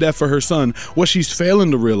avoid that for her son. What she's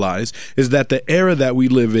failing to realize is that the era that we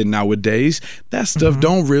live in nowadays, that stuff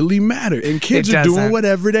don't really matter. And kids are doing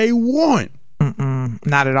whatever they want.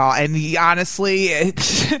 Not at all. And honestly,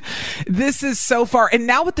 this is so far. And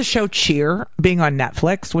now with the show Cheer being on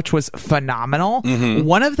Netflix, which was phenomenal,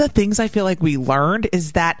 one of the things I feel like we learned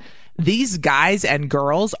is that these guys and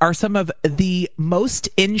girls are some of the most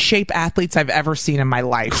in shape athletes I've ever seen in my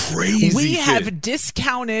life. Crazy. We have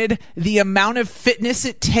discounted the amount of fitness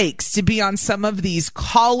it takes to be on some of these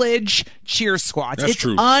college cheer squads. That's it's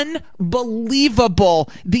true. Unbelievable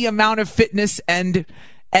the amount of fitness and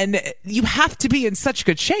you have to be in such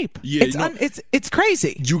good shape. Yeah, it's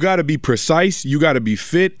crazy. You got to be precise, you got to be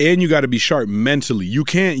fit, and you got to be sharp mentally. You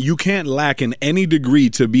can't lack in any degree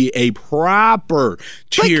to be a proper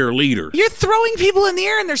cheerleader. Like, you're throwing people in the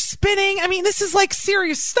air and they're spinning. I mean, this is like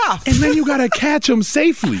serious stuff. And then you got to catch them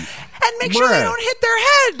safely and make sure they don't hit their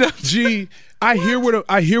head. Gee, I hear where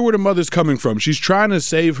the mother's coming from. She's trying to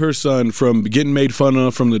save her son from getting made fun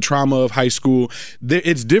of, from the trauma of high school.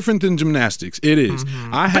 It's different than gymnastics. It is.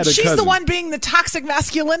 But she's the one being the toxic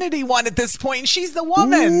masculinity one at this point. She's the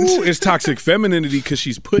woman. Ooh, it's toxic femininity because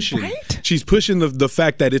she's pushing. Right? She's pushing the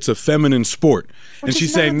fact that it's a feminine sport. And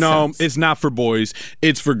she's saying, no, it's not for boys.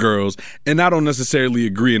 It's for girls. And I don't necessarily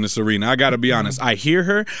agree in this arena. I got to be honest. I hear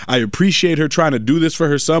her. I appreciate her trying to do this for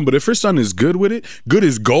her son. But if her son is good with it, good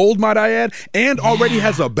as gold, might I add, and already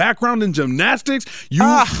has a background in gymnastics, you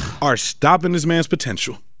are stopping this man's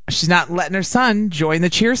potential. She's not letting her son join the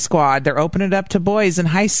cheer squad. They're opening it up to boys in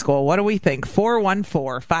high school. What do we think?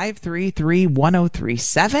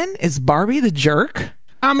 414-533-1037. Is Barbie the jerk?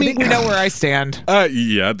 I think we know where I stand.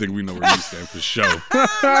 Yeah, I think we know where you stand for sure.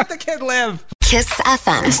 Let the kid live. Kiss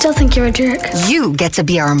FM. I still think you're a jerk. You get to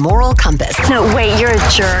be our moral compass. No, wait, you're a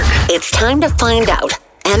jerk. It's time to find out.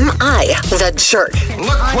 Am I the jerk?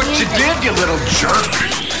 Look what you did, you little jerk.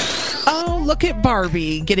 Oh, look at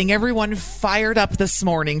Barbie getting everyone fired up this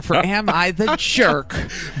morning for Am I the Jerk?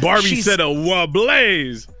 Barbie said a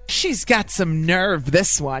blaze. She's got some nerve,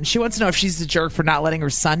 this one. She wants to know if she's the jerk for not letting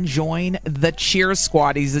her son join the cheer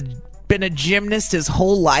squad. He's been a gymnast his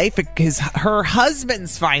whole life. Her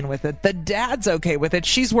husband's fine with it. The dad's okay with it.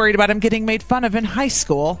 She's worried about him getting made fun of in high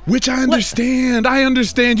school. Which I understand. I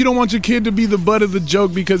understand. You don't want your kid to be the butt of the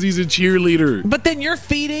joke because he's a cheerleader. But then you're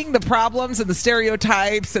feeding the problems and the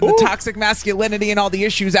stereotypes and the toxic masculinity and all the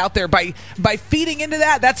issues out there by feeding into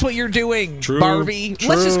that. That's what you're doing, Barbie. True.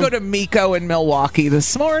 Let's just go to Miko in Milwaukee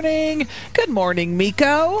this morning. Good morning,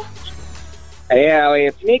 Miko. Hey, Allie,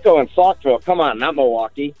 it's Miko in Saukville. Come on, not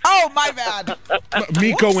Milwaukee. Oh, my bad.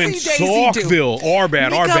 Miko in Saukville. Our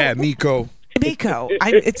bad, Miko. Miko,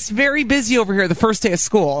 it's very busy over here the first day of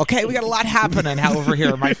school, okay? We got a lot happening over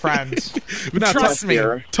here, my friend. Trust me.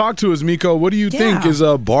 Talk to us, Miko. What do you think? Is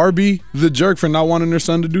Barbie the jerk for not wanting her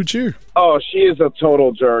son to do cheer? Oh, she is a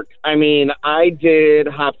total jerk. I mean, I did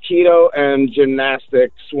Hapkido and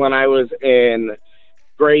gymnastics when I was in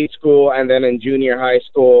grade school and then in junior high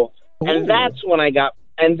school. Ooh. And that's when I got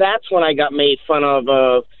made fun of,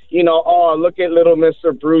 oh, look at little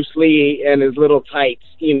Mr. Bruce Lee and his little tights,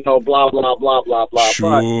 blah, blah, blah, blah, blah.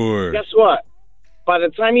 Sure. But guess what? By the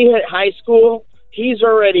time he hit high school, he's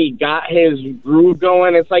already got his groove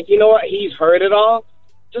going. It's like, you know what? He's heard it all.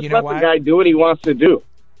 Just let the guy do what he wants to do.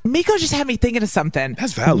 Miko just had me thinking of something.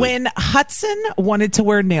 That's valid. When Hudson wanted to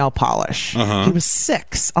wear nail polish, he was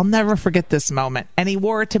 6. I'll never forget this moment. And he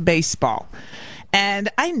wore it to baseball. And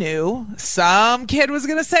I knew some kid was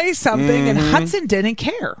going to say something, and Hudson didn't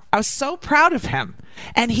care. I was so proud of him.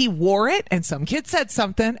 And he wore it, and some kid said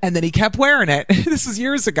something, and then he kept wearing it. This was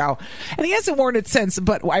years ago. And he hasn't worn it since,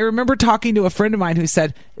 but I remember talking to a friend of mine who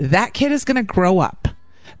said, that kid is going to grow up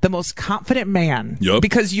the most confident man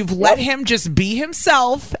because you've let him just be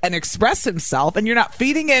himself and express himself, and you're not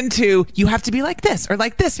feeding into you have to be like this or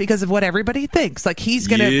like this because of what everybody thinks. Like he's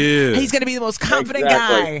gonna be the most confident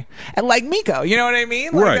guy, and like Miko, you know what I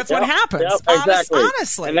mean? Like that's what happens.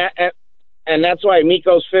 Honestly. And that's why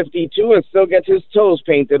Miko's 52 and still gets his toes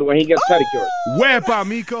painted when he gets pedicures. Wepa,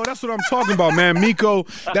 Miko. That's what I'm talking about, man. Miko,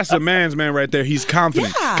 that's a man's man right there. He's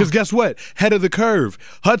confident. Because guess what? Head of the curve.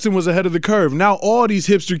 Hudson was ahead of the curve. Now all these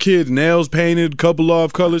hipster kids, nails painted, couple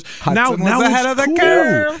off colors. Now was ahead of the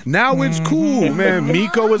curve. Now it's cool, man.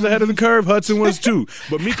 Miko was ahead of the curve. Hudson was too.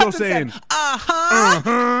 But Miko saying,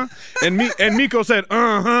 And Miko said,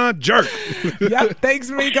 jerk. Yep. Thanks,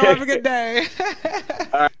 Miko. Have a good day.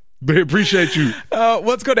 Appreciate you.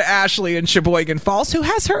 Let's go to Ashley in Sheboygan Falls, who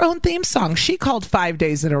has her own theme song. She called 5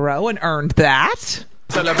 days in a row and earned that.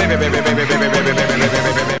 Happy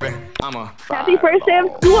first day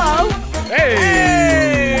of school.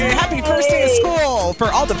 Hey! Happy first day of school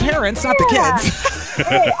for all the parents, not the kids.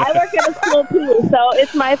 Hey, I work at a school too, so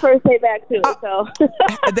it's my first day back too.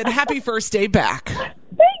 And then happy first day back.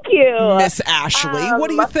 Thank you. Miss Ashley,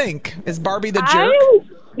 what do you think? Is Barbie the jerk?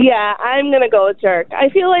 Yeah, I'm going to go with jerk. I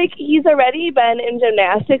feel like he's already been in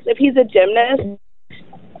gymnastics. If he's a gymnast,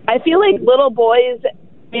 I feel like little boys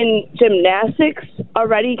in gymnastics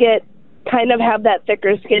already kind of have that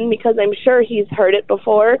thicker skin because I'm sure he's heard it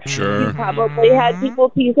before. Sure. He's probably had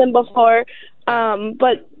people tease him before.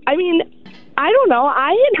 But, I mean, I don't know.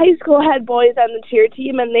 I in high school had boys on the cheer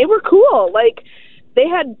team, and they were cool. Like, they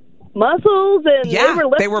had muscles and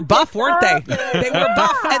they were buff, weren't they? They were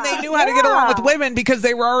buff, and they knew how to get along with women because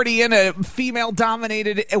they were already in a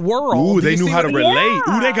female-dominated world. Ooh, they knew how to relate.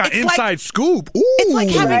 Ooh, they got inside scoop. Ooh, it's like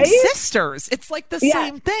having sisters. It's like the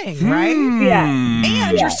same thing, right? Yeah.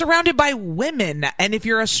 And you're surrounded by women, and if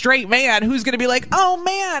you're a straight man, who's going to be like, "Oh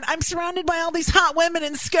man, I'm surrounded by all these hot women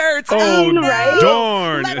in skirts. Oh, no,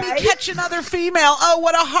 darn! Let me catch another female. Oh,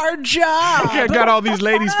 what a hard job! I got all these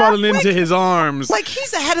ladies falling into his arms. Like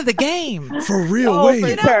he's ahead of the game. For real, wait.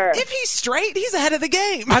 If he's straight, he's ahead of the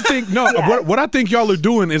game. I think, what I think y'all are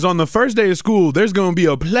doing is on the first day of school, there's going to be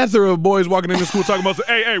a plethora of boys walking into school talking about,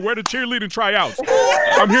 hey, where the cheerleading tryouts?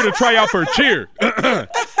 I'm here to try out for cheer.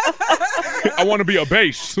 I want to be a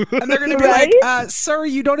bass. And they're going to be like, sir,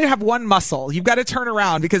 you don't even have one muscle. You've got to turn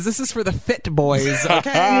around because this is for the fit boys,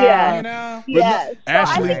 okay? Yeah. Yes.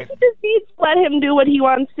 Ashley. So I think he just needs to let him do what he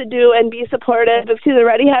wants to do and be supportive. If he's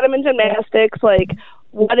already had him in gymnastics, like,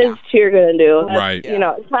 what is cheer going to do? Right. You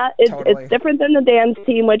know, it's different than the dance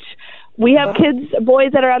team, which we have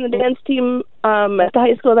boys that are on the dance team at the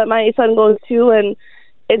high school that my son goes to, and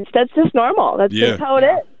that's just normal. That's just how it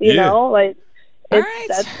is, you know? Like,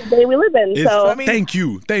 that's the day we live in. So thank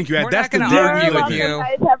you. That's the day argue we with live you. in.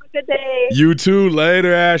 Guys, have a good day. You too.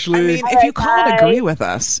 Later, Ashley. I mean, if you call and agree with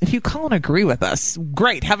us,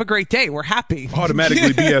 great. Have a great day. We're happy.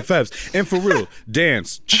 Automatically BFFs. And for real,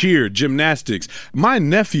 dance, cheer, gymnastics. My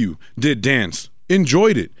nephew did dance,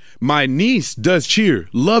 enjoyed it. My niece does cheer,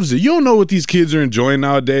 loves it. You don't know what these kids are enjoying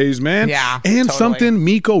nowadays, man. Yeah, and totally. something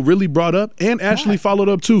Miko really brought up, and Ashley followed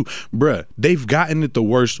up too. Bruh, they've gotten it the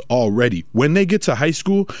worst already. When they get to high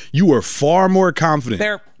school, you are far more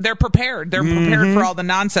confident. They're prepared. They're prepared for all the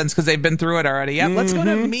nonsense because they've been through it already. Yep. Let's go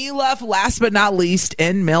to Mila, last but not least,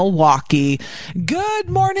 in Milwaukee. Good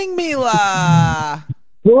morning, Mila.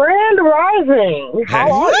 Grand Rising.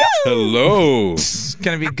 How are you? Hello. It's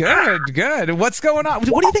gonna be good. What's going on?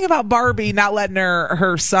 What do you think about Barbie not letting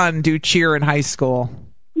her son do cheer in high school?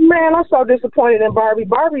 Man, I'm so disappointed in Barbie.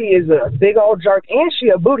 Barbie is a big old jerk, and she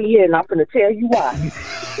a booty head, and I'm gonna tell you why.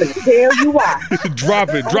 finna tell you why. Drop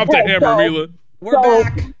that hammer, Mila. We're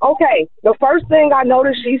back. Okay, the first thing I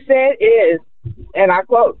noticed she said is, and I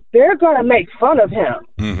quote, they're going to make fun of him.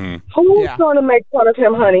 Mm-hmm. Who's going to make fun of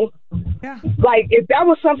him, honey? Yeah. Like, if that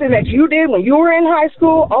was something that you did when you were in high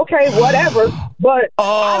school, okay, whatever. But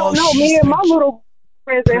I don't know, me and my little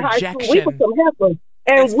friends in high school, we were some heifers.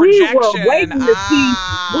 And we were waiting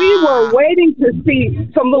to see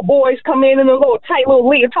some little boys come in the little tight little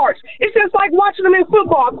leotards. It's just like watching them in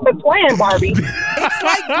football and playing Barbie. It's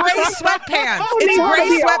like gray sweatpants. It's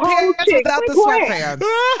gray sweatpants without the sweatpants.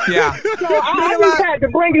 Yeah. So I just had to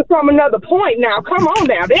bring it from another point now. Come on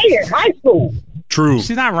now. They're in high school. True.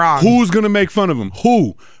 She's not wrong. Who's going to make fun of him?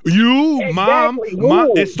 Who? You? Exactly.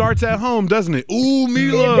 Mom? It starts at home, doesn't it? Ooh,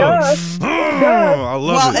 Mila. It does. Oh, I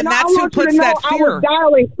love it. And that's who puts that fear. I was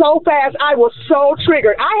dialing so fast. I was so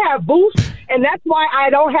triggered. I have Boost, and that's why I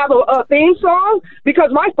don't have a theme song,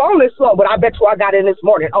 because my phone is slow. But I bet you I got in this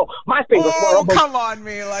morning. Oh, my fingers were. Oh, come on,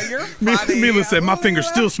 Mila. You're funny. Mila said, my finger's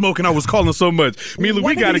still smoking. I was calling so much. Mila,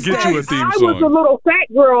 we got to get you a theme song. I was a little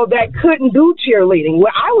fat girl that couldn't do cheerleading.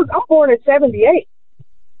 Well, I'm born in 78.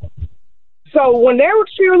 So when there were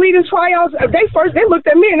cheerleading tryouts, they looked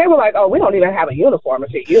at me and they were like, "Oh, we don't even have a uniform to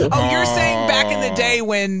fit you." Oh, you're saying back in the day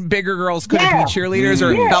when bigger girls couldn't be cheerleaders,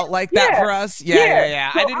 or it felt like that for us?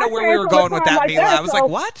 Yeah. So I didn't know where we were going with that, Mila. I was like,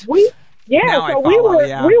 what? We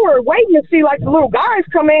were waiting to see like the little guys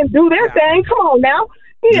come in and do their thing. Come on now.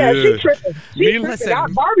 Yeah, she tripping.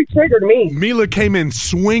 Barbie triggered me. Mila came in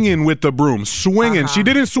swinging with the broom. Swinging. She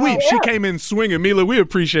didn't sweep. She came in swinging. Mila, we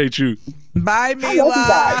appreciate you. Bye,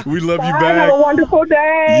 Mila. We love you back. Have a wonderful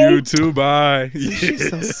day. You too. Bye. She's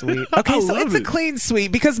so sweet. Okay, so it's a clean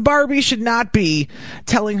sweep because Barbie should not be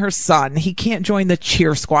telling her son he can't join the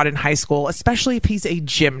cheer squad in high school, especially if he's a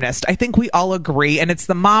gymnast. I think we all agree, and it's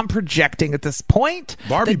the mom projecting at this point.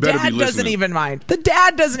 Barbie better be listening. The dad doesn't even mind. The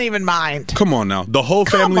dad doesn't even mind. Come on now. The whole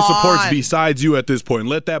family supports besides you at this point.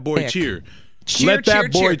 Let that boy cheer. Let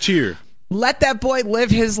that boy cheer. Let that boy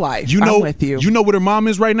live his life. I'm with you. You know what her mom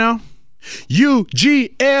is right now?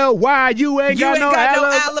 U-G-L-Y. You ain't got no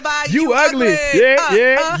alibi. You ugly.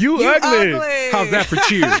 Yeah. You ugly. How's that for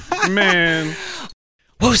cheer? Man.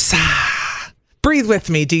 Woosah. Breathe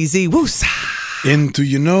with me, DZ. Woosah. In through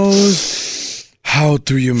your nose, out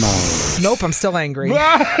through your mouth. Nope, I'm still angry.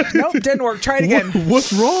 Nope, didn't work. Try it again.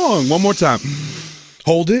 What's wrong? One more time.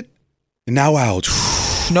 Hold it. And now out.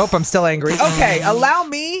 Nope, I'm still angry. Okay, allow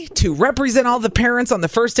me to represent all the parents on the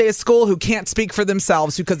first day of school who can't speak for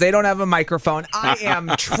themselves because they don't have a microphone. I am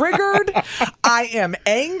triggered. I am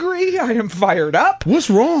angry. I am fired up. What's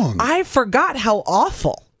wrong? I forgot how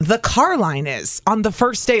awful the car line is on the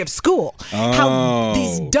first day of school. How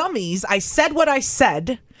these dummies, I said what I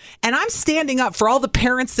said, and I'm standing up for all the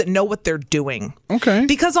parents that know what they're doing. Okay.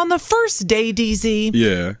 Because on the first day, DZ,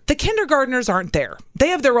 the kindergartners aren't there. They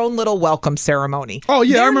have their own little welcome ceremony. Oh,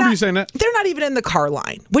 yeah, I remember you saying that. They're not even in the car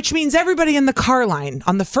line, which means everybody in the car line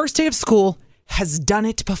on the first day of school has done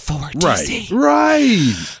it before, DZ.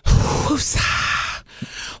 Right. Woosah.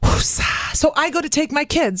 Woosah. So I go to take my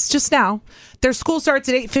kids just now. Their school starts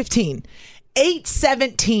at 8:15.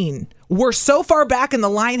 8:17. We're so far back and the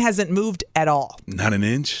line hasn't moved at all. Not an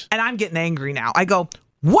inch? And I'm getting angry now. I go,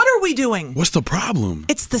 what are we doing? What's the problem?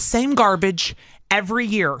 It's the same garbage every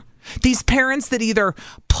year. These parents that either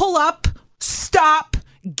pull up, stop,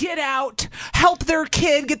 get out, help their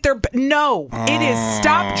kid get their... No, it is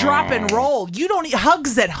stop, drop, and roll. You don't need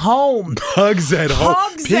hugs at home. Hugs at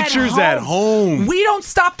home. Pictures at home. We don't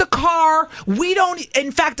stop the car. We don't...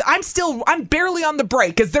 In fact, I'm barely on the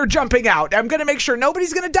brake as they're jumping out. I'm going to make sure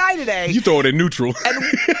nobody's going to die today. You throw it in neutral.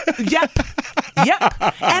 Yep.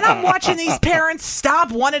 And I'm watching these parents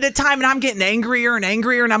stop one at a time, and I'm getting angrier and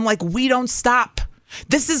angrier, and I'm like, we don't stop.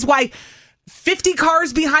 This is why 50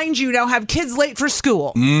 cars behind you now have kids late for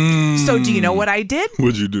school. So do you know what I did?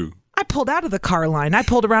 What'd you do? I pulled out of the car line. I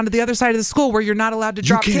pulled around to the other side of the school where you're not allowed to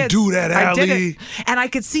drop kids. You can't do that, Allie. I did it. And I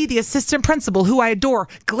could see the assistant principal, who I adore,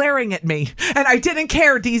 glaring at me. And I didn't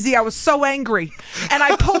care, DZ. I was so angry. And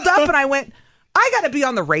I pulled up and I went, I got to be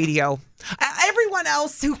on the radio. Everyone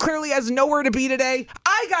else who clearly has nowhere to be today,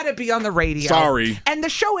 I got to be on the radio. Sorry. And the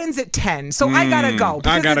show ends at 10, so I got to go.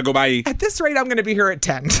 I got to go bye. At this rate, I'm going to be here at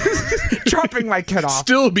 10, dropping my kid off.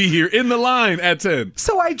 Still be here in the line at 10.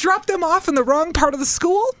 So I dropped them off in the wrong part of the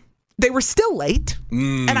school. They were still late.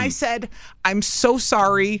 And I said, I'm so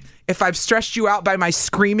sorry if I've stressed you out by my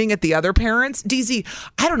screaming at the other parents. DZ,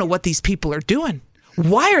 I don't know what these people are doing.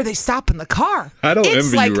 why are they stopping the car? I don't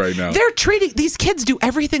envy you right now. They're treating these kids do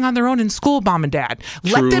everything on their own in school, Mom and Dad.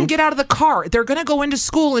 True. Let them get out of the car. They're going to go into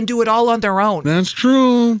school and do it all on their own. That's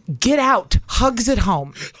true. Get out. Hugs at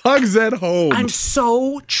home. Hugs at home. I'm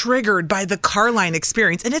so triggered by the car line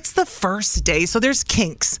experience. And it's the first day, so there's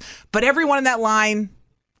kinks. But everyone in that line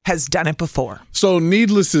has done it before. So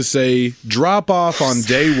needless to say, drop off on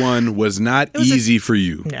day one was not easy for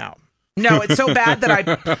you. No, it's so bad that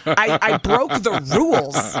I broke the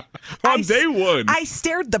rules. On day one. I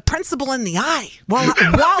stared the principal in the eye while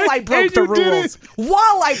I broke the rules.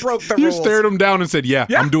 While I broke the rules. You stared him down and said, yeah,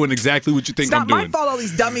 I'm doing exactly what you think I'm doing. It's not my fault all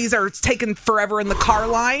these dummies are taking forever in the car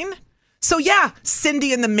line. So yeah,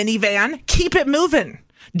 Cindy in the minivan, keep it moving.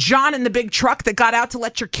 John in the big truck that got out to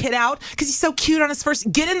let your kid out because he's so cute on his first.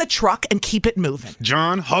 Get in the truck and keep it moving.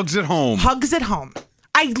 John, hugs at home. Hugs at home.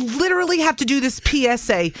 I literally have to do this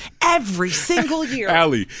PSA every single year.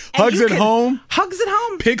 Allie, hugs at home. Hugs at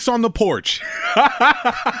home. Pics on the porch.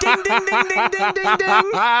 Ding, ding, ding, ding, ding, ding,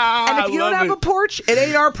 ding. And if you don't have a porch, it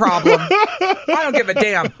ain't our problem. I don't give a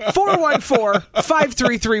damn.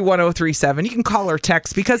 414-533-1037. You can call or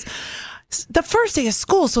text because the first day of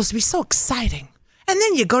school is supposed to be so exciting. And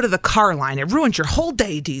then you go to the car line. It ruins your whole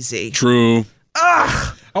day, DZ. True.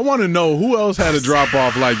 Ugh. I want to know who else had a drop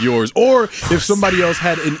off like yours, or if somebody else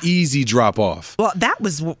had an easy drop off. Well,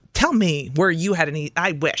 tell me where you had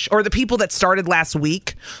I wish. Or the people that started last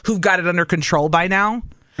week who've got it under control by now.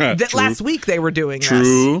 That last week they were doing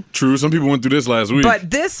this. True. Some people went through this last week. But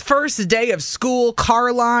this first day of school,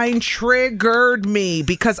 car line triggered me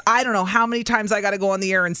because I don't know how many times I got to go on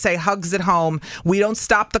the air and say hugs at home. We don't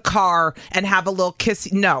stop the car and have a little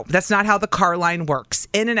kiss. No, that's not how the car line works.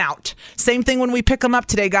 In and out. Same thing when we pick them up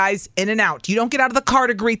today, guys. In and out. You don't get out of the car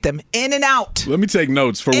to greet them. In and out. Let me take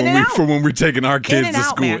notes for when we're taking our kids to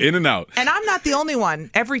school. Man. In and out. And I'm not the only one.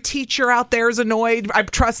 Every teacher out there is annoyed.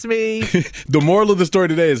 Trust me. The moral of the story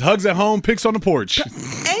today is hugs at home, pics on the porch.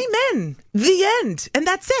 Amen. The end. And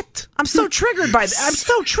that's it. I'm so triggered by that. I'm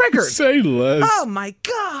so triggered. Say less. Oh, my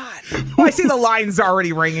God. Oh, I see the line's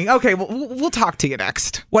already ringing. Okay, we'll talk to you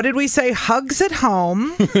next. What did we say? Hugs at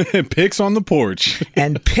home. Pics on the porch.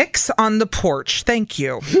 And pics on the porch. Thank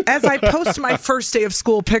you. As I post my first day of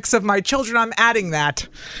school pics of my children, I'm adding that.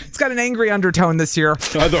 It's got an angry undertone this year.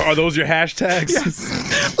 Are those your hashtags?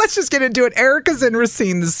 Yes. Let's just get into it. Erica's in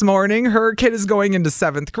Racine this morning. Her kid is going into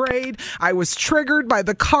 7th grade. I was triggered by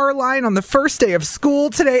the car line on the first day of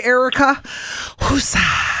school today, Erica. Whoosah.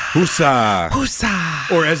 Whoosah.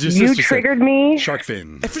 Whoosah. Or as your sister You triggered me. Shark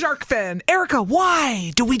fin. Shark fin. Erica,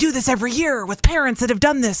 why do we do this every year with parents that have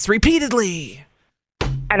done this repeatedly?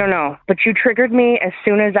 I don't know, but you triggered me as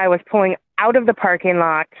soon as I was pulling out of the parking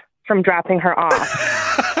lot from dropping her off.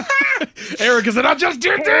 Erica said, I just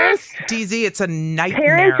did this. DZ, it's a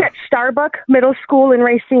nightmare. Parents at Starbuck Middle School in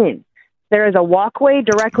Racine. There is a walkway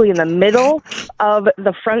directly in the middle of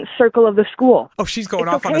the front circle of the school. Oh, she's going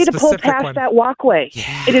it's off okay on a to pull specific past one. that walkway.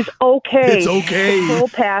 Yeah. It is okay. It's okay. To pull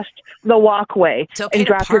past the walkway and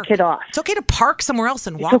drop your kid off. It's okay to park somewhere else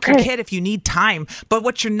and walk your kid if you need time. But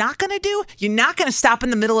what you're not going to do, you're not going to stop in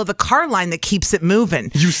the middle of the car line that keeps it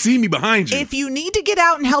moving. You see me behind you. If you need to get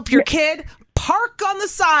out and help your kid, park on the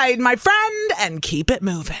side, my friend, and keep it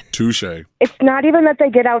moving. Touche. It's not even that they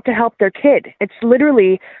get out to help their kid. It's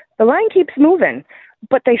literally the line keeps moving,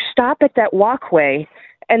 but they stop at that walkway,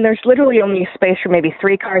 and there's literally only space for maybe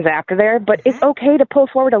 3 cars after there, but it's okay to pull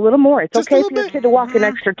forward a little more. It's okay for your kid to walk an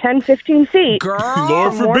extra 10, 15 feet. Girl,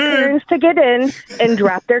 Lord for more forbid. parents to get in and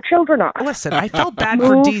drop their children off. Listen, I felt bad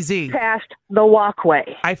for DZ. Past the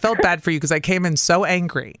walkway. I felt bad for you because I came in so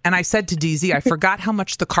angry. And I said to DZ, I forgot how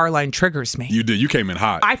much the car line triggers me. You did. You came in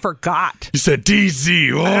hot. I forgot. You said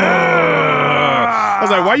DZ. Oh. I was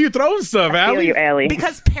like, why are you throwing stuff, I feel you, Allie?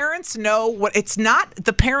 Because parents know what it's not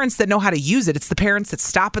the parents that know how to use it. It's the parents that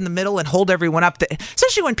stop in the middle and hold everyone up.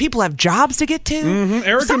 Especially when people have jobs to get to. Mm-hmm.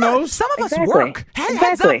 Erica knows. Some of us work.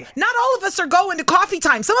 Heads up. Not all of us are going to coffee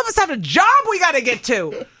time. Some of us have a job we got to get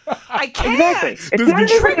to. I can't. Exactly. It's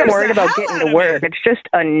not even I'm worried about getting to work. It's just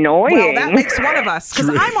annoying. Well, that makes one of us because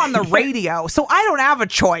I'm on the radio, so I don't have a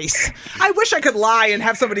choice. I wish I could lie and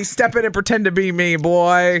have somebody step in and pretend to be me,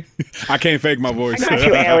 boy. I can't fake my voice. I got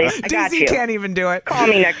you, Allie. I got DZ you. Can't even do it. Call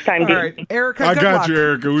me next time, All right, Erica, I good got luck. you,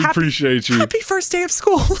 Erica. We appreciate you. Happy first day of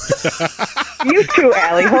school. You too,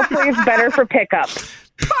 Allie. Hopefully it's better for pickup.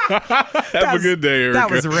 Have a good day, Erica.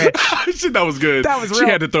 That was rich. That was good. That was real. She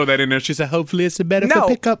had to throw that in there. She said, hopefully it's better for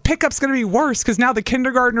pickup. Pickup's going to be worse because now the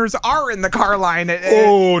kindergartners are in the car line.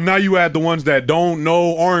 Now you add the ones that don't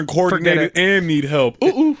know, aren't coordinated, and need help.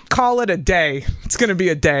 Call it a day. It's going to be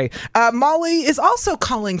a day. Molly is also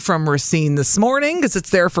calling from Racine this morning because it's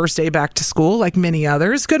their first day back to school, like many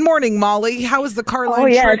others. Good morning, Molly. How has the car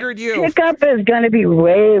line triggered you? Pickup is going to be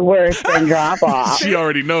way worse than drop off. She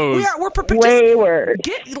already knows. We're way worse.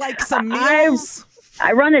 Get like some meals.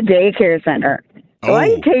 I run a daycare center, so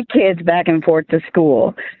I take kids back and forth to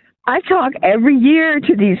school. I talk every year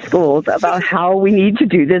to these schools about how we need to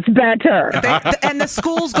do this better. And the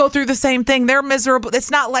schools go through the same thing. They're miserable.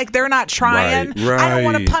 It's not like they're not trying. Right. I don't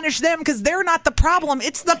want to punish them because they're not the problem.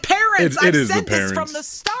 It's the parents. I've said this from the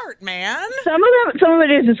start, man. Some of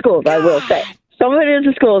it is the schools, I will say. Some of it is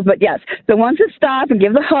the schools, but yes, the ones that stop and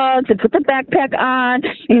give the hugs and put the backpack on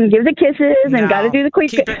and give the kisses and got to do the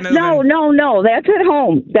quick. No, that's at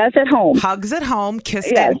home. That's at home. Hugs at home,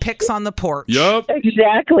 kissed and pics on the porch. Yup.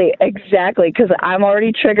 Exactly. Because I'm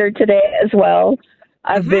already triggered today as well.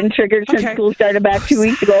 I've been triggered since school started back 2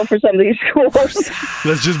 weeks ago for some of these schools.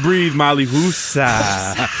 Let's just breathe, Molly. Woosa.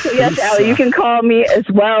 Yes, Allie, you can call me as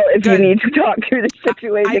well if you need to talk through the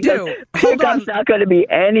situation. I do. Pickup's not going to be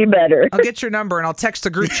any better. I'll get your number and I'll text the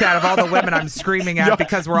group chat of all the women I'm screaming at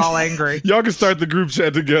because we're all angry. Y'all can start the group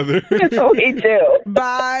chat together. We do.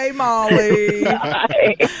 Bye, Molly.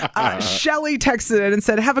 Bye. Shelly texted in and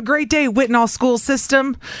said, have a great day, Whitnall school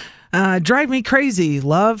system. Drive me crazy,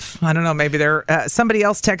 love. I don't know. Maybe somebody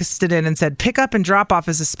else texted in and said pick up and drop off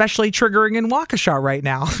is especially triggering in Waukesha right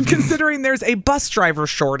now, considering there's a bus driver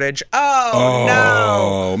shortage.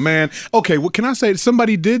 Oh, man. Okay, what can I say?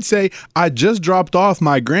 Somebody did say I just dropped off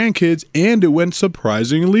my grandkids and it went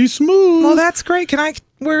surprisingly smooth. Well, that's great.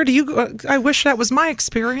 Where do you? I wish that was my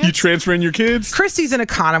experience. You transferring your kids? Christy's in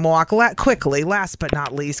Economwalk. Quickly, last but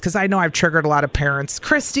not least, because I know I've triggered a lot of parents.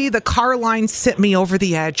 Christy, the car line sent me over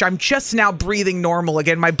the edge. I'm just now breathing normal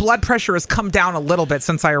again. My blood pressure has come down a little bit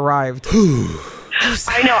since I arrived.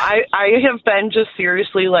 I know. I have been just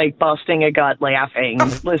seriously like busting a gut laughing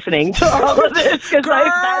listening to all of this because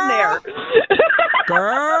I've been there.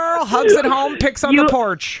 Girl, hugs at home, pics on the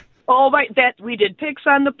porch. Oh my! We did pics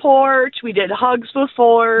on the porch. We did hugs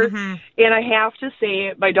before, and I have to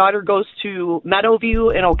say, my daughter goes to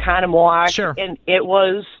Meadowview in Oconomowoc, and it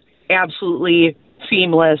was absolutely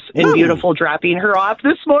seamless and beautiful dropping her off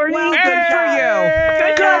this morning. Well, good for you.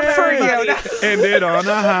 Good for you. End it on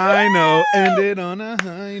a high note. End it on a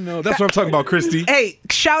high note. That's what I'm talking about, Christy. Hey,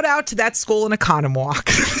 shout out to that school in Economwalk.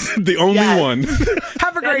 The only one.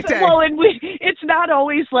 Have a great day. Well, and it's not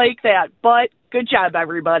always like that, but good job,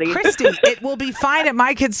 everybody. Christy, it will be fine at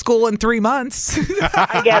my kid's school in 3 months.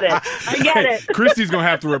 I get it. Christy's going to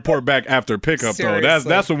have to report back after pickup, though.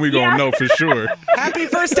 That's when we're going to know for sure. Happy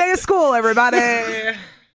first day of school, everybody.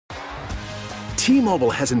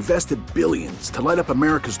 T-Mobile has invested billions to light up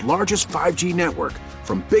America's largest 5G network,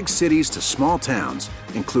 from big cities to small towns,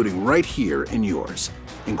 including right here in yours.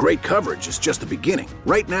 And great coverage is just the beginning.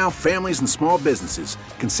 Right now, families and small businesses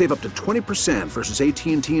can save up to 20% versus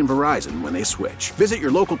AT&T and Verizon when they switch. Visit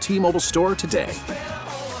your local T-Mobile store today.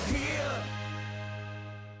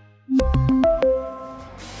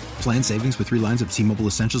 Plan savings with 3 lines of T-Mobile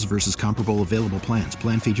Essentials versus comparable available plans.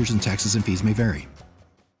 Plan features and taxes and fees may vary.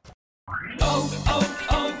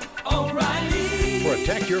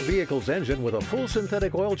 Protect your vehicle's engine with a full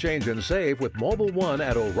synthetic oil change and save with Mobile One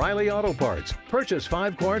at O'Reilly Auto Parts. Purchase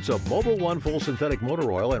 5 quarts of Mobile One full synthetic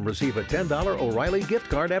motor oil and receive a $10 O'Reilly gift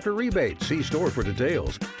card after rebate. See store for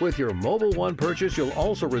details. With your Mobile One purchase, you'll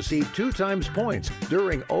also receive 2 times points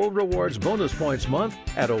during O Rewards Bonus Points Month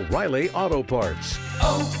at O'Reilly Auto Parts.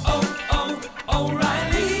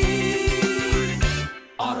 O'Reilly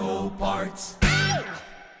Auto Parts.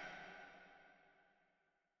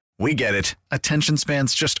 We get it. Attention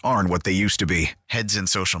spans just aren't what they used to be. Heads in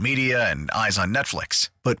social media and eyes on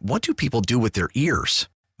Netflix. But what do people do with their ears?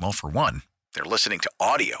 Well, for one, they're listening to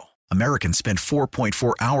audio. Americans spend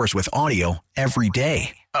 4.4 hours with audio every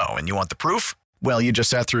day. Oh, and you want the proof? Well, you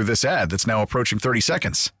just sat through this ad that's now approaching 30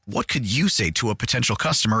 seconds. What could you say to a potential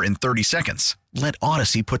customer in 30 seconds? Let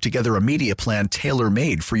Odyssey put together a media plan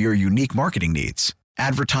tailor-made for your unique marketing needs.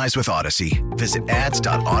 Advertise with Odyssey. Visit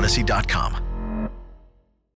ads.odyssey.com.